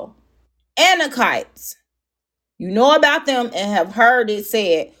tall. Anakites. You know about them and have heard it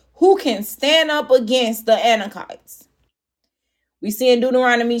said, who can stand up against the Anakites? We see in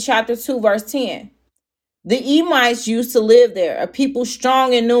Deuteronomy chapter 2, verse 10. The Emites used to live there, a people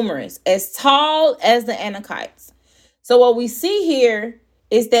strong and numerous, as tall as the Anakites. So what we see here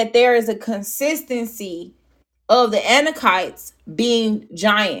is that there is a consistency of the Anakites being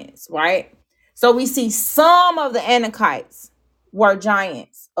giants, right? So we see some of the Anakites were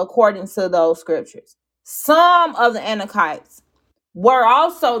giants, according to those scriptures. Some of the Anakites were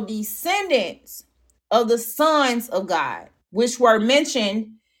also descendants of the sons of God, which were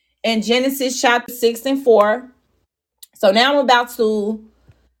mentioned in Genesis chapter 6 and 4. So now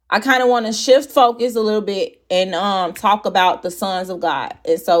I kind of want to shift focus a little bit and talk about the sons of God.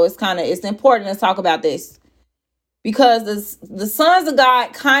 And so it's important to talk about this because the sons of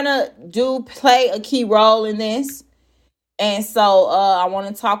God kind of do play a key role in this. And so I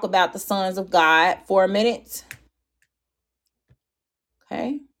want to talk about the sons of God for a minute.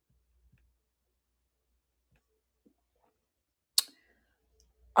 Okay.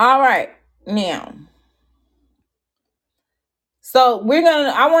 All right. Now, so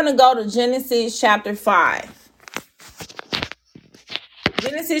I want to go to Genesis chapter 5.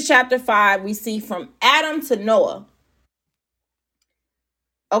 Genesis chapter 5, we see from Adam to Noah.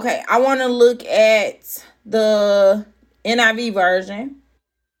 Okay, I want to look at the NIV version.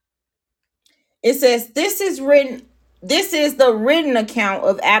 It says, this is the written account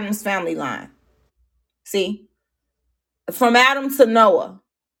of Adam's family line. See? From Adam to Noah.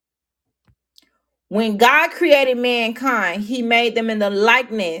 When God created mankind, he made them in the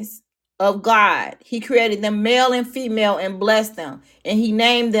likeness of God. He created them male and female and blessed them. And he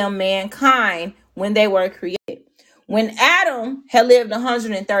named them mankind when they were created. When Adam had lived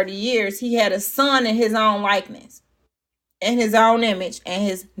 130 years, he had a son in his own likeness, in his own image, and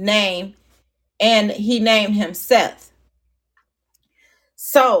his name, and he named him Seth.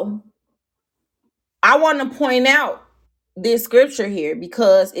 So I want to point out this scripture here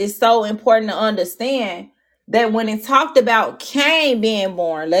because it's so important to understand that when it talked about Cain being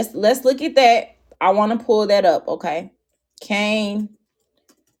born, let's look at that. I want to pull that up, okay? Cain.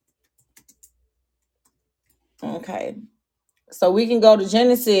 Okay. So we can go to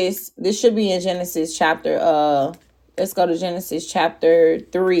Genesis. This should be in Genesis chapter let's go to Genesis chapter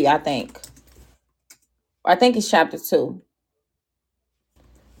 3, I think. I think it's chapter 2.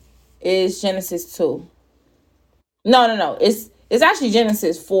 It's Genesis 2. No. It's actually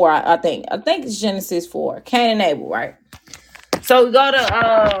Genesis 4, I think. I think it's Genesis 4. Cain and Abel, right? So we go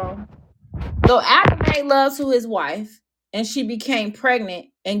to so Adam made love to his wife, and she became pregnant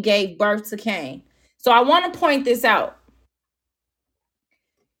and gave birth to Cain. So I want to point this out.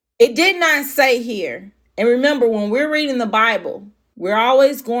 It did not say here, and remember, when we're reading the Bible, we're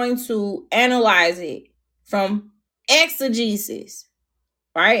always going to analyze it from exegesis,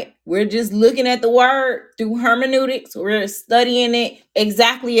 right? We're just looking at the word through hermeneutics. We're studying it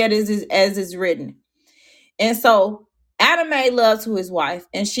exactly as it's written. And so Adam made love to his wife,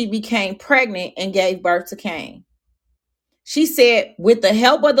 and she became pregnant and gave birth to Cain. She said, with the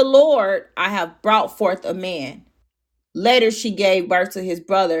help of the Lord, I have brought forth a man. Later, she gave birth to his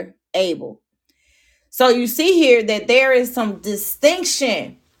brother, Abel. So you see here that there is some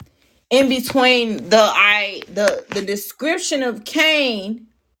distinction in between the description of Cain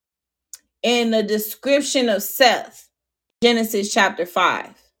and the description of Seth. Genesis chapter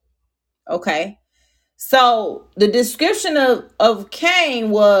 5. Okay. So the description of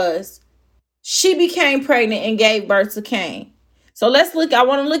Cain was she became pregnant and gave birth to Cain. So let's look. I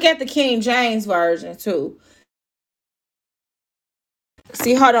want to look at the King James version too.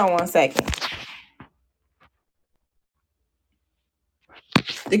 See, hold on one second.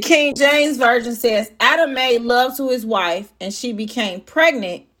 The King James version says Adam made love to his wife and she became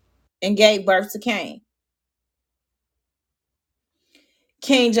pregnant and gave birth to Cain.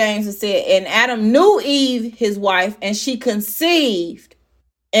 King James said, and Adam knew Eve, his wife, and she conceived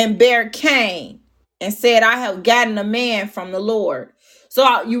and bare Cain and said, I have gotten a man from the Lord.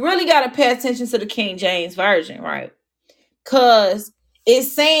 So you really got to pay attention to the King James version, right? Because it's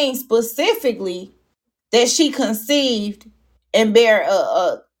saying specifically that she conceived and bare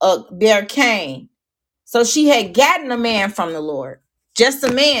Cain. So she had gotten a man from the Lord. Just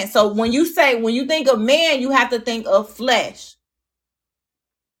a man. So when you think of man, you have to think of flesh.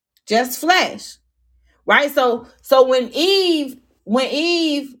 Just flesh. Right? So when Eve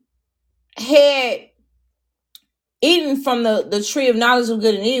had eaten from the tree of knowledge of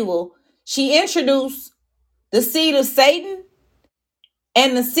good and evil, she introduced the seed of Satan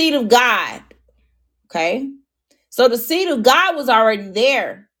and the seed of God. Okay? So the seed of God was already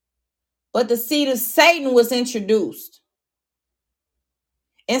there, but the seed of Satan was introduced.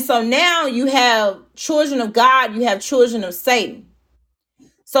 And so now you have children of God, you have children of Satan.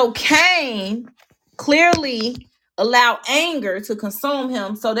 So Cain clearly allowed anger to consume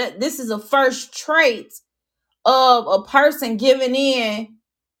him. So that this is a first trait of a person giving in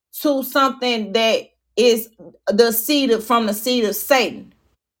to something that is from the seed of Satan.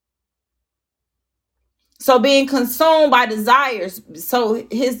 So being consumed by desires. So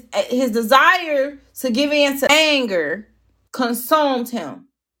his desire to give in to anger consumed him,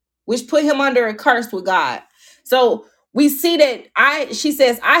 which put him under a curse with God. So we see that she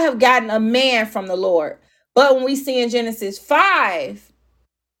says, I have gotten a man from the Lord. But when we see in Genesis 5,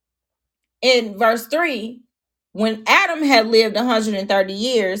 in verse 3, when Adam had lived 130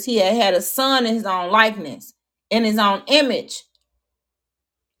 years, he had a son in his own likeness, in his own image,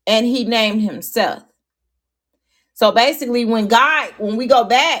 and he named him Seth. So basically, when we go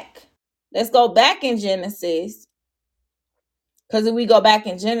back, let's go back in Genesis, because if we go back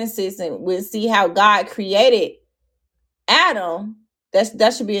in Genesis and we'll see how God created Adam,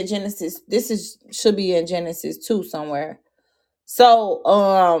 that should be in Genesis. Should be in Genesis 2 somewhere.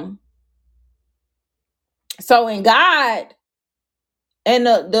 So so in God and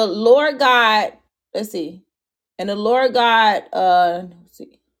the Lord God, let's see. And the Lord God, let's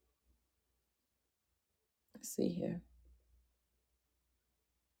see here.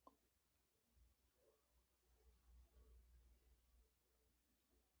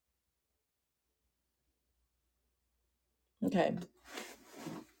 Okay.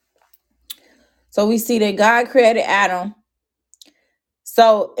 So we see that God created Adam.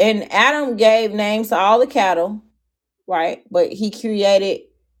 So, and Adam gave names to all the cattle, right? But he created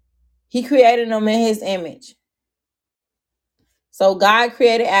them in his image. So God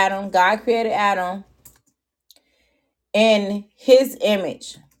created Adam in his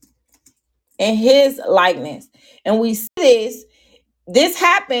image, in his likeness. And we see this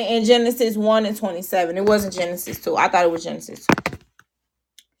happened in Genesis 1 and 27. It wasn't Genesis 2. I thought it was Genesis 2.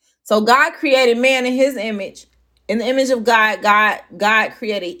 So God created man in his image. In the image of God, God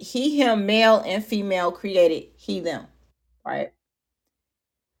created he, him, male and female created he, them. Right?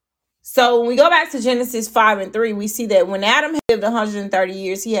 So when we go back to Genesis 5 and 3, we see that when Adam lived 130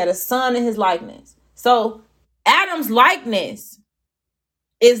 years, he had a son in his likeness. So Adam's likeness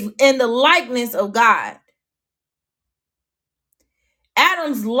is in the likeness of God.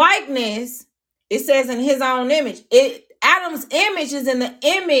 Adam's likeness, it says in his own image. Adam's image is in the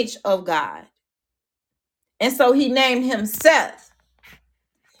image of God. And so he named him Seth.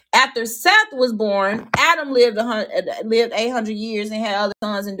 After Seth was born, Adam lived 800 years and had other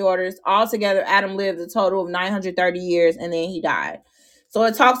sons and daughters. Altogether, Adam lived a total of 930 years and then he died. So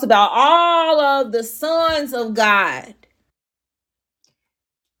it talks about all of the sons of God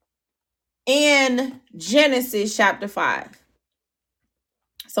in Genesis chapter 5.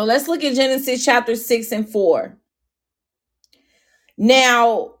 So let's look at Genesis chapter 6 and 4.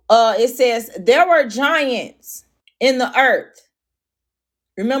 Now, it says, there were giants in the earth.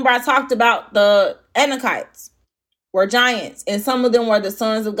 Remember, I talked about the Anakites. were giants, and some of them were the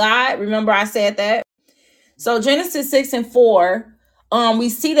sons of God. Remember I said that? So Genesis 6 and 4, we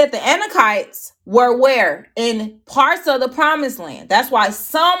see that the Anakites were where? In parts of the promised land. That's why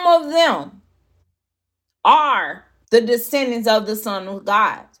some of them are the descendants of the Son of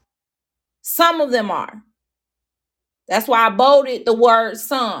God. Some of them are. That's why I bolded the word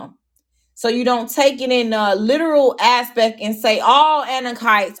some. So you don't take it in a literal aspect and say all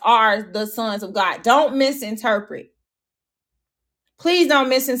Anakites are the sons of God. Don't misinterpret. Please don't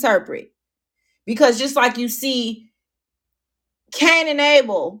misinterpret. Because just like you see Cain and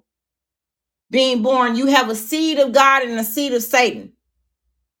Abel being born, you have a seed of God and a seed of Satan.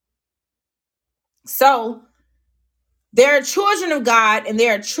 So there are children of God and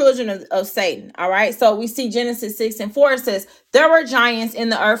there are children of Satan. All right. So we see Genesis 6 and 4 says there were giants in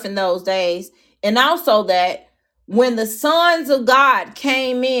the earth in those days. And also that when the sons of God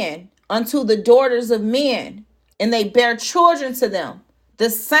came in unto the daughters of men and they bare children to them, the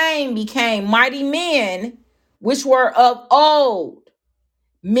same became mighty men, which were of old,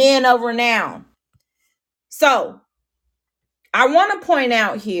 men of renown. So I want to point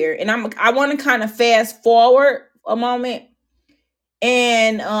out here, and I want to kind of fast forward a moment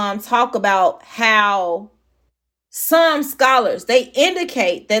and talk about how some scholars, they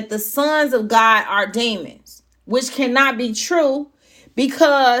indicate that the sons of God are demons, which cannot be true,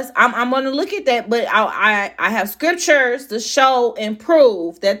 because I'm going to look at that, but I have scriptures to show and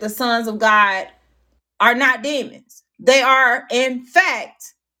prove that the sons of God are not demons. They are, in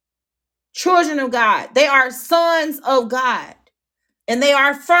fact, children of God. They are sons of God. And they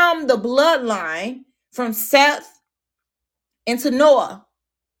are from the bloodline from Seth into Noah.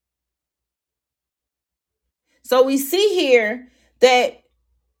 So we see here that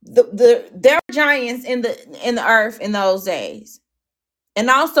there were giants in the earth in those days. And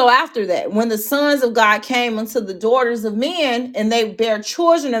also after that, when the sons of God came unto the daughters of men and they bare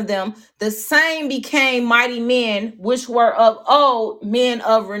children of them, the same became mighty men, which were of old, men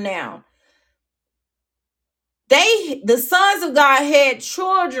of renown. The sons of God had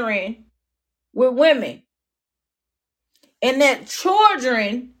children with women. And that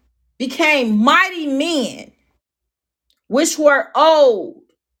children became mighty men, which were old,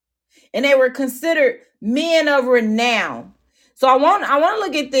 and they were considered men of renown. So I want to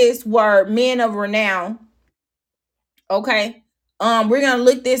look at this word, men of renown. Okay, we're gonna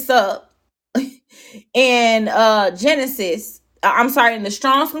look this up in Genesis. I'm sorry, in the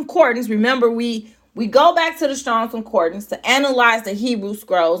Strong's Concordance. Remember, we go back to the Strong's Concordance to analyze the Hebrew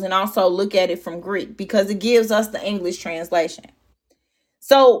scrolls and also look at it from Greek because it gives us the English translation.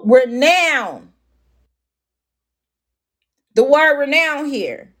 So renown. The word renown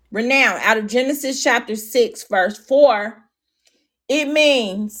here, renown, out of Genesis chapter 6, verse 4, it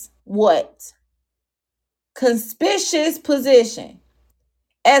means what? Conspicuous position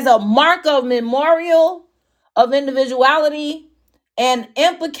as a mark of memorial, of individuality, and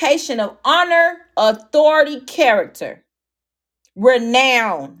implication of honor, authority, character.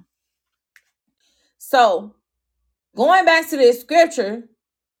 Renown. So, going back to this scripture,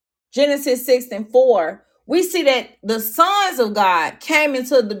 Genesis 6 and 4, we see that the sons of God came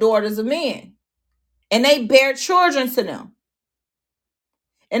into the daughters of men. And they bare children to them.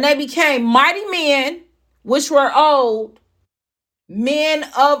 And they became mighty men, which were old, men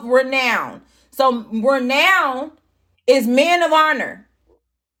of renown. So renown is men of honor.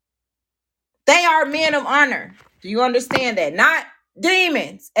 They are men of honor. Do you understand that? Not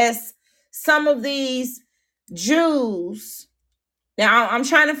demons, as some of these Jews. Now, I'm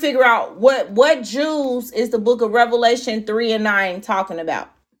trying to figure out what Jews is the book of Revelation 3 and 9 talking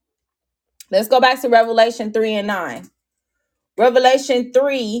about. Let's go back to Revelation 3 and 9. Revelation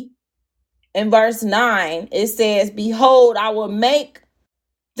 3 in verse 9, it says, behold, I will make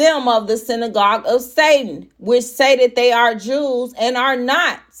them of the synagogue of Satan, which say that they are Jews and are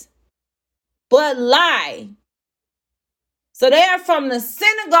not, but lie. So they are from the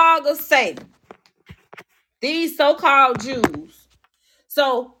synagogue of Satan, these so-called Jews.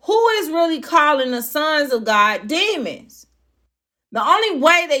 So who is really calling the sons of God demons? The only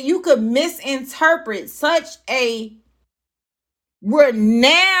way that you could misinterpret such a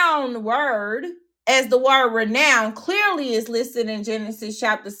renowned word as the word renown clearly is listed in Genesis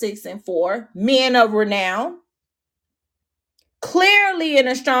chapter 6 and 4, men of renown. Clearly in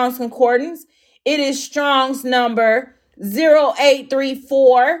the Strong's Concordance, it is Strong's number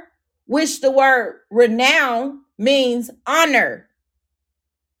 0834, which the word renown means honor.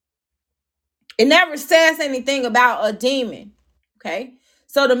 It never says anything about a demon. Okay,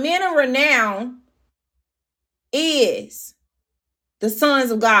 so the men of renown is the sons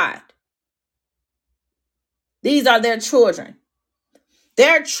of God. These are their children.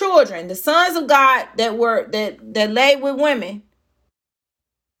 Their children, the sons of God that lay with women,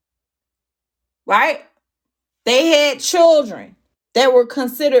 right? They had children that were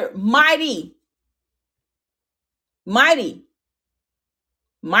considered mighty, mighty,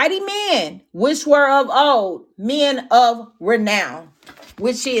 mighty men, which were of old, men of renown,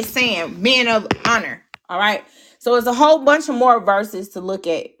 which is saying men of honor. All right. So it's a whole bunch of more verses to look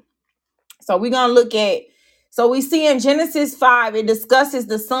at. So we're going to look at, so we see in Genesis 5, it discusses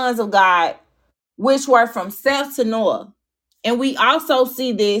the sons of God, which were from Seth to Noah. And we also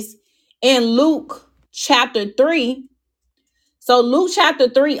see this in Luke chapter 3. So Luke chapter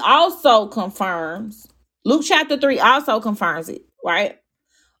 3 also confirms. Luke chapter 3 also confirms it, right?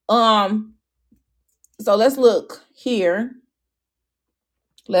 So let's look here.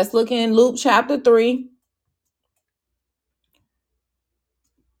 Let's look in Luke chapter 3.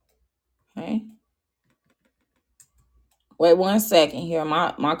 Okay. Wait 1 second here.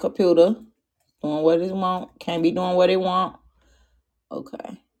 My computer doing what it want. Can't be doing what it want.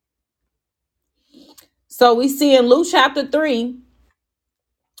 Okay. So we see in Luke chapter 3,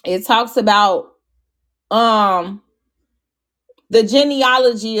 it talks about the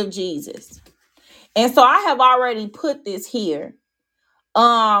genealogy of Jesus. And so I have already put this here.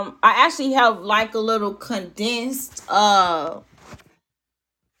 I actually have like a little condensed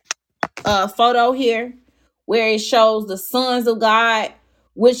photo here where it shows the sons of God,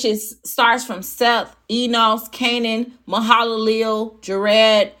 which starts from Seth, Enos, Canaan, Mahalalel,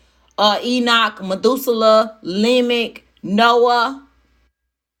 Jared, Enoch, Methuselah, Lamech, Noah.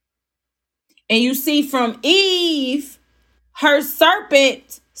 And you see from Eve, her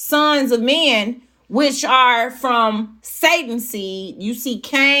serpent sons of men, which are from Satan's seed. You see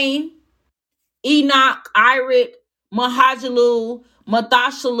Cain, Enoch, Irid, Mahajalel,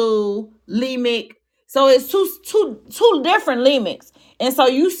 Mathashalu, Lamech. So it's two different Lamechs. And so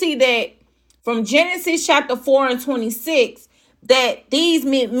you see that from Genesis chapter 4 and 26, that these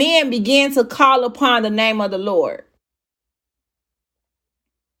men began to call upon the name of the Lord.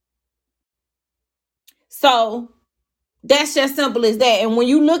 So that's just simple as that. And when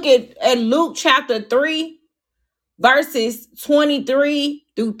you look at Luke chapter 3, verses 23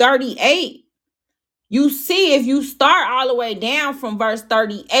 through 38, you see if you start all the way down from verse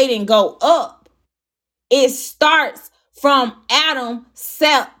 38 and go up, it starts from Adam,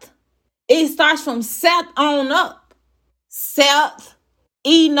 Seth. It starts from Seth on up. Seth,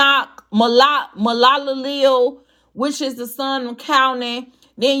 Enoch, Mahalalel, which is the son of Canaan.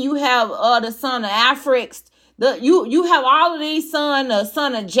 Then you have the son of Aphrix. You have all of these sons, the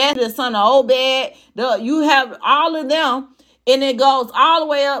son of Jesse, the son of Obed. You have all of them, and it goes all the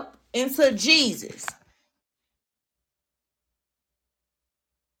way up into Jesus.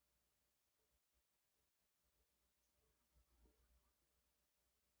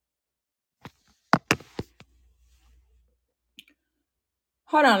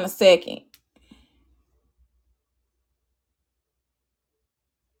 Hold on a second.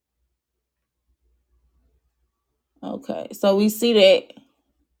 Okay, so we see that,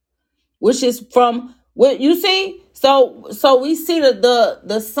 which is from what you see. So we see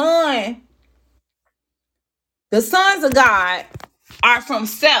the sons of God are from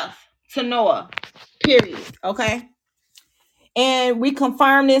Seth to Noah. Period. Okay. And we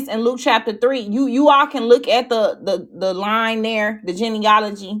confirm this in Luke chapter 3. You all can look at the line there, the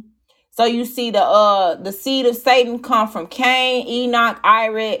genealogy. So you see the seed of Satan come from Cain, Enoch,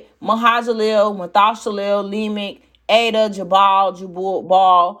 Irid, Mahajalel, Methuselah, Lamech, Ada,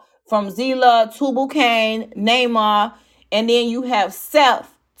 Jubal, from Zillah, Tubal Cain, Namah, and then you have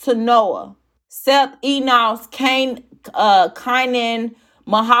Seth to Noah. Seth, Enos, Cain, Canaan,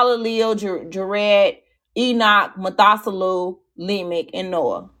 Mahalalel, Jared, Enoch, Methuselah, Lamech, and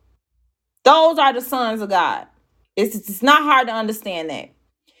Noah. Those are the sons of God. It's not hard to understand that.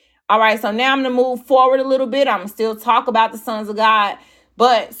 All right, so now I'm going to move forward a little bit. I'm going to still talk about the sons of God.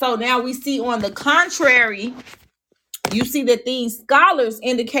 But so now we see on the contrary, you see that these scholars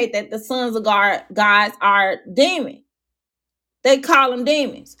indicate that the sons of God guys are demons. They call them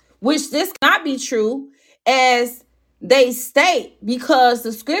demons, which this cannot be true as they state, because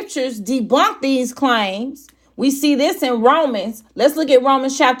the scriptures debunk these claims. We see this in Romans. Let's look at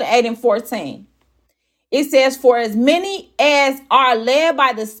Romans chapter 8 and 14. It says, for as many as are led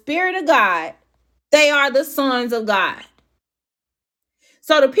by the Spirit of God, they are the sons of God.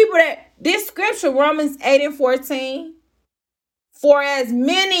 So the people that this scripture, Romans 8 and 14, for as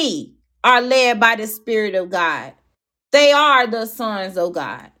many are led by the Spirit of God, they are the sons of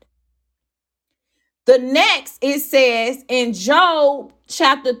God. The next, it says in Job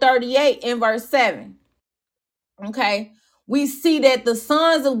chapter 38 and verse 7. Okay. We see that the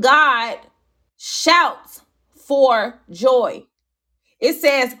sons of God shout for joy. It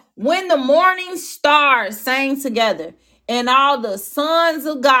says, when the morning stars sang together and all the sons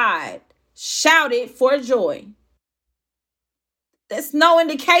of God shouted for joy. That's no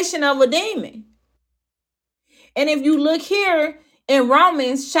indication of a demon. And if you look here in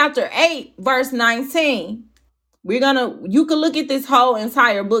Romans chapter 8, verse 19, you can look at this whole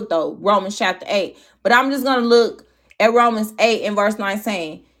entire book though, Romans chapter 8, but I'm just gonna look at Romans 8 and verse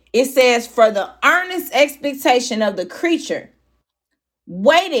 19. It says, for the earnest expectation of the creature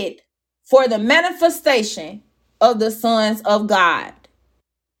waited for the manifestation of the sons of God.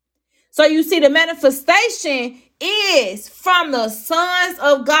 So you see, the manifestation is from the sons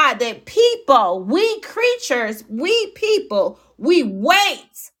of God, that people, we creatures, we people, we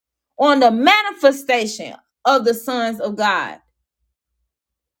wait on the manifestation of the sons of God.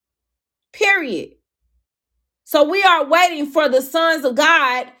 Period. So we are waiting for the sons of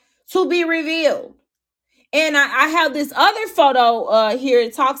God to be revealed. And I have this other photo here.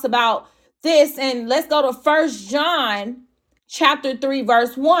 It talks about this. And let's go to 1 John chapter 3,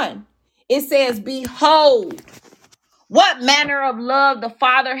 verse 1. It says, behold, what manner of love the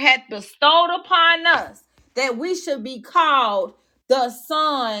Father hath bestowed upon us, that we should be called the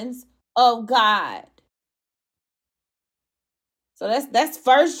sons of God. So that's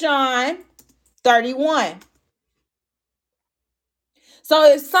 1 John 31. So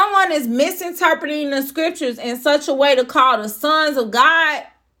if someone is misinterpreting the scriptures in such a way to call the sons of God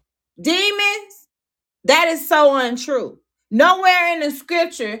demons, that is so untrue. Nowhere in the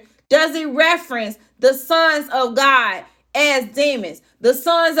scripture does it reference the sons of God as demons. The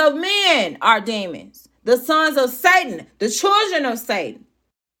sons of men are demons. The sons of Satan, the children of Satan.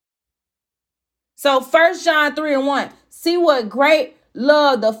 So 1 John 3 and 1, see what great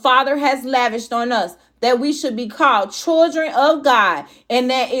love the Father has lavished on us, that we should be called children of God. And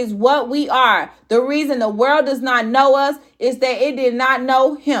that is what we are. The reason the world does not know us is that it did not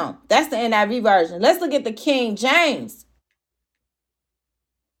know him. That's the NIV version. Let's look at the King James.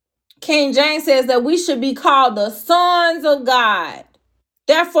 King James says that we should be called the sons of God.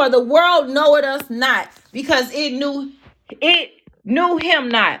 Therefore, the world knoweth us not, because it knew him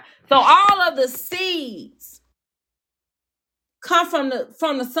not. So all of the seeds come from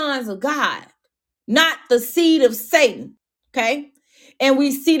the sons of God, not the seed of Satan. Okay. And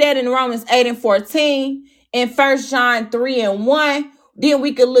we see that in Romans 8 and 14, in 1 John 3 and 1. Then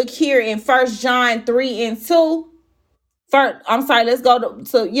we could look here in 1 John 3 and 2. Let's go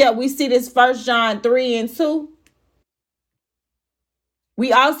to we see this 1 John 3 and 2.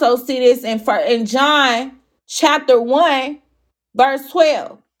 We also see this in John chapter 1, verse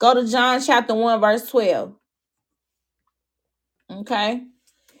 12. Go to John chapter 1, verse 12. Okay.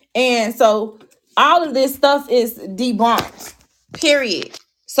 And so all of this stuff is debunked. Period.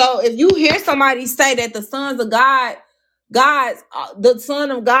 So if you hear somebody say that the sons of God, the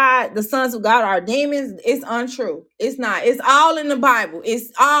sons of God are demons, it's untrue. It's not. It's all in the Bible.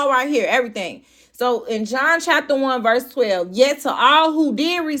 It's all right here, everything. So in John chapter 1, verse 12, yet to all who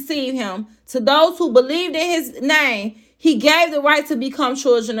did receive him, to those who believed in his name, he gave the right to become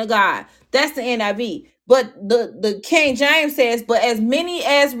children of God. That's the NIV. But the King James says, but as many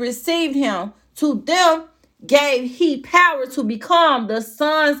as received him, to them gave he power to become the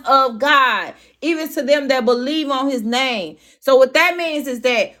sons of God, even to them that believe on his name. So what that means is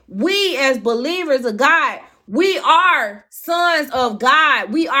that we as believers of God, we are sons of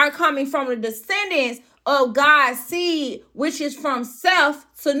God. We are coming from the descendants of God's seed, which is from Seth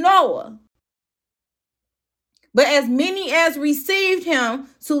to Noah. But as many as received him,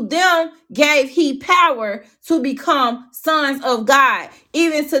 to them gave he power to become sons of God,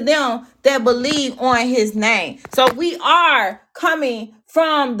 even to them that believe on his name. So we are coming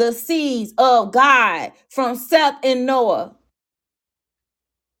from the seeds of God, from Seth and Noah.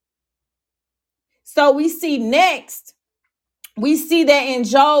 So we see next, we see that in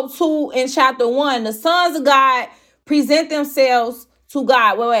Job 2 in chapter 1, the sons of God present themselves to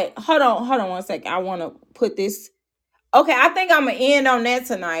God. Wait, hold on 1 second. I want to put this. Okay, I think I'm going to end on that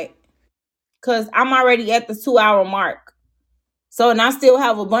tonight, because I'm already at the 2-hour mark. So, and I still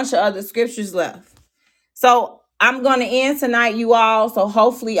have a bunch of other scriptures left. So I'm going to end tonight, you all. So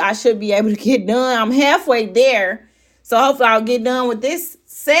hopefully I should be able to get done. I'm halfway there. So hopefully I'll get done with this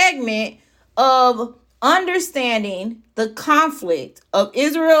segment of understanding the conflict of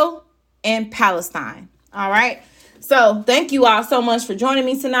Israel and Palestine. All right. So thank you all so much for joining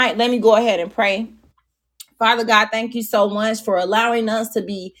me tonight. Let me go ahead and pray. Father God, thank you so much for allowing us to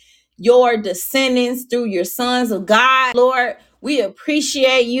be your descendants through your sons of God. Lord, We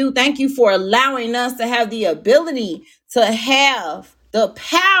appreciate you. Thank you for allowing us to have the ability to have the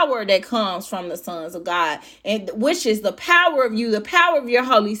power that comes from the sons of God, and which is the power of you, the power of your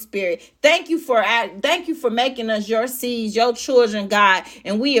Holy Spirit. Thank you for making us your seeds, your children, God,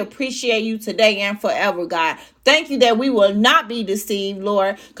 and we appreciate you today and forever, God. Thank you that we will not be deceived,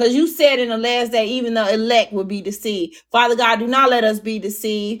 Lord, because you said in the last day, even the elect will be deceived. Father God, do not let us be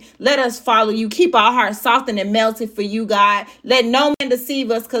deceived. Let us follow you. Keep our hearts softened and melted for you, God. Let no man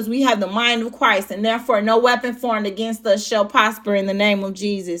deceive us, because we have the mind of Christ, and therefore no weapon formed against us shall prosper in the name of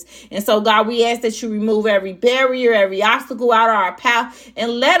Jesus. And so, God, we ask that you remove every barrier, every obstacle out of our path,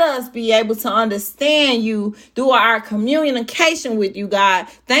 and let us be able to understand you through our communication with you, God.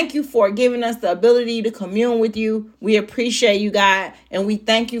 Thank you for giving us the ability to commune with you. We appreciate you, God, and we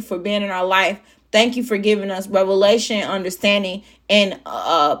thank you for being in our life. Thank you for giving us revelation, understanding, and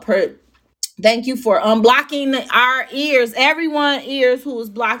thank you for unblocking our ears. Everyone ears who was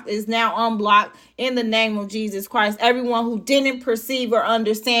blocked is now unblocked in the name of Jesus Christ. Everyone who didn't perceive or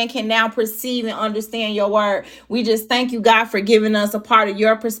understand can now perceive and understand your word. We just thank you, God, for giving us a part of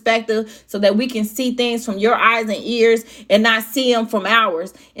your perspective so that we can see things from your eyes and ears and not see them from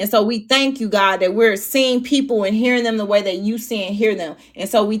ours. And so we thank you, God, that we're seeing people and hearing them the way that you see and hear them. And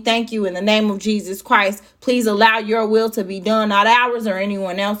so we thank you in the name of Jesus Christ. Please allow your will to be done, not ours or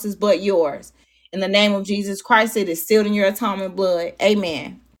anyone else's, but yours. In the name of Jesus Christ, it is sealed in your atonement blood.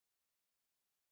 Amen.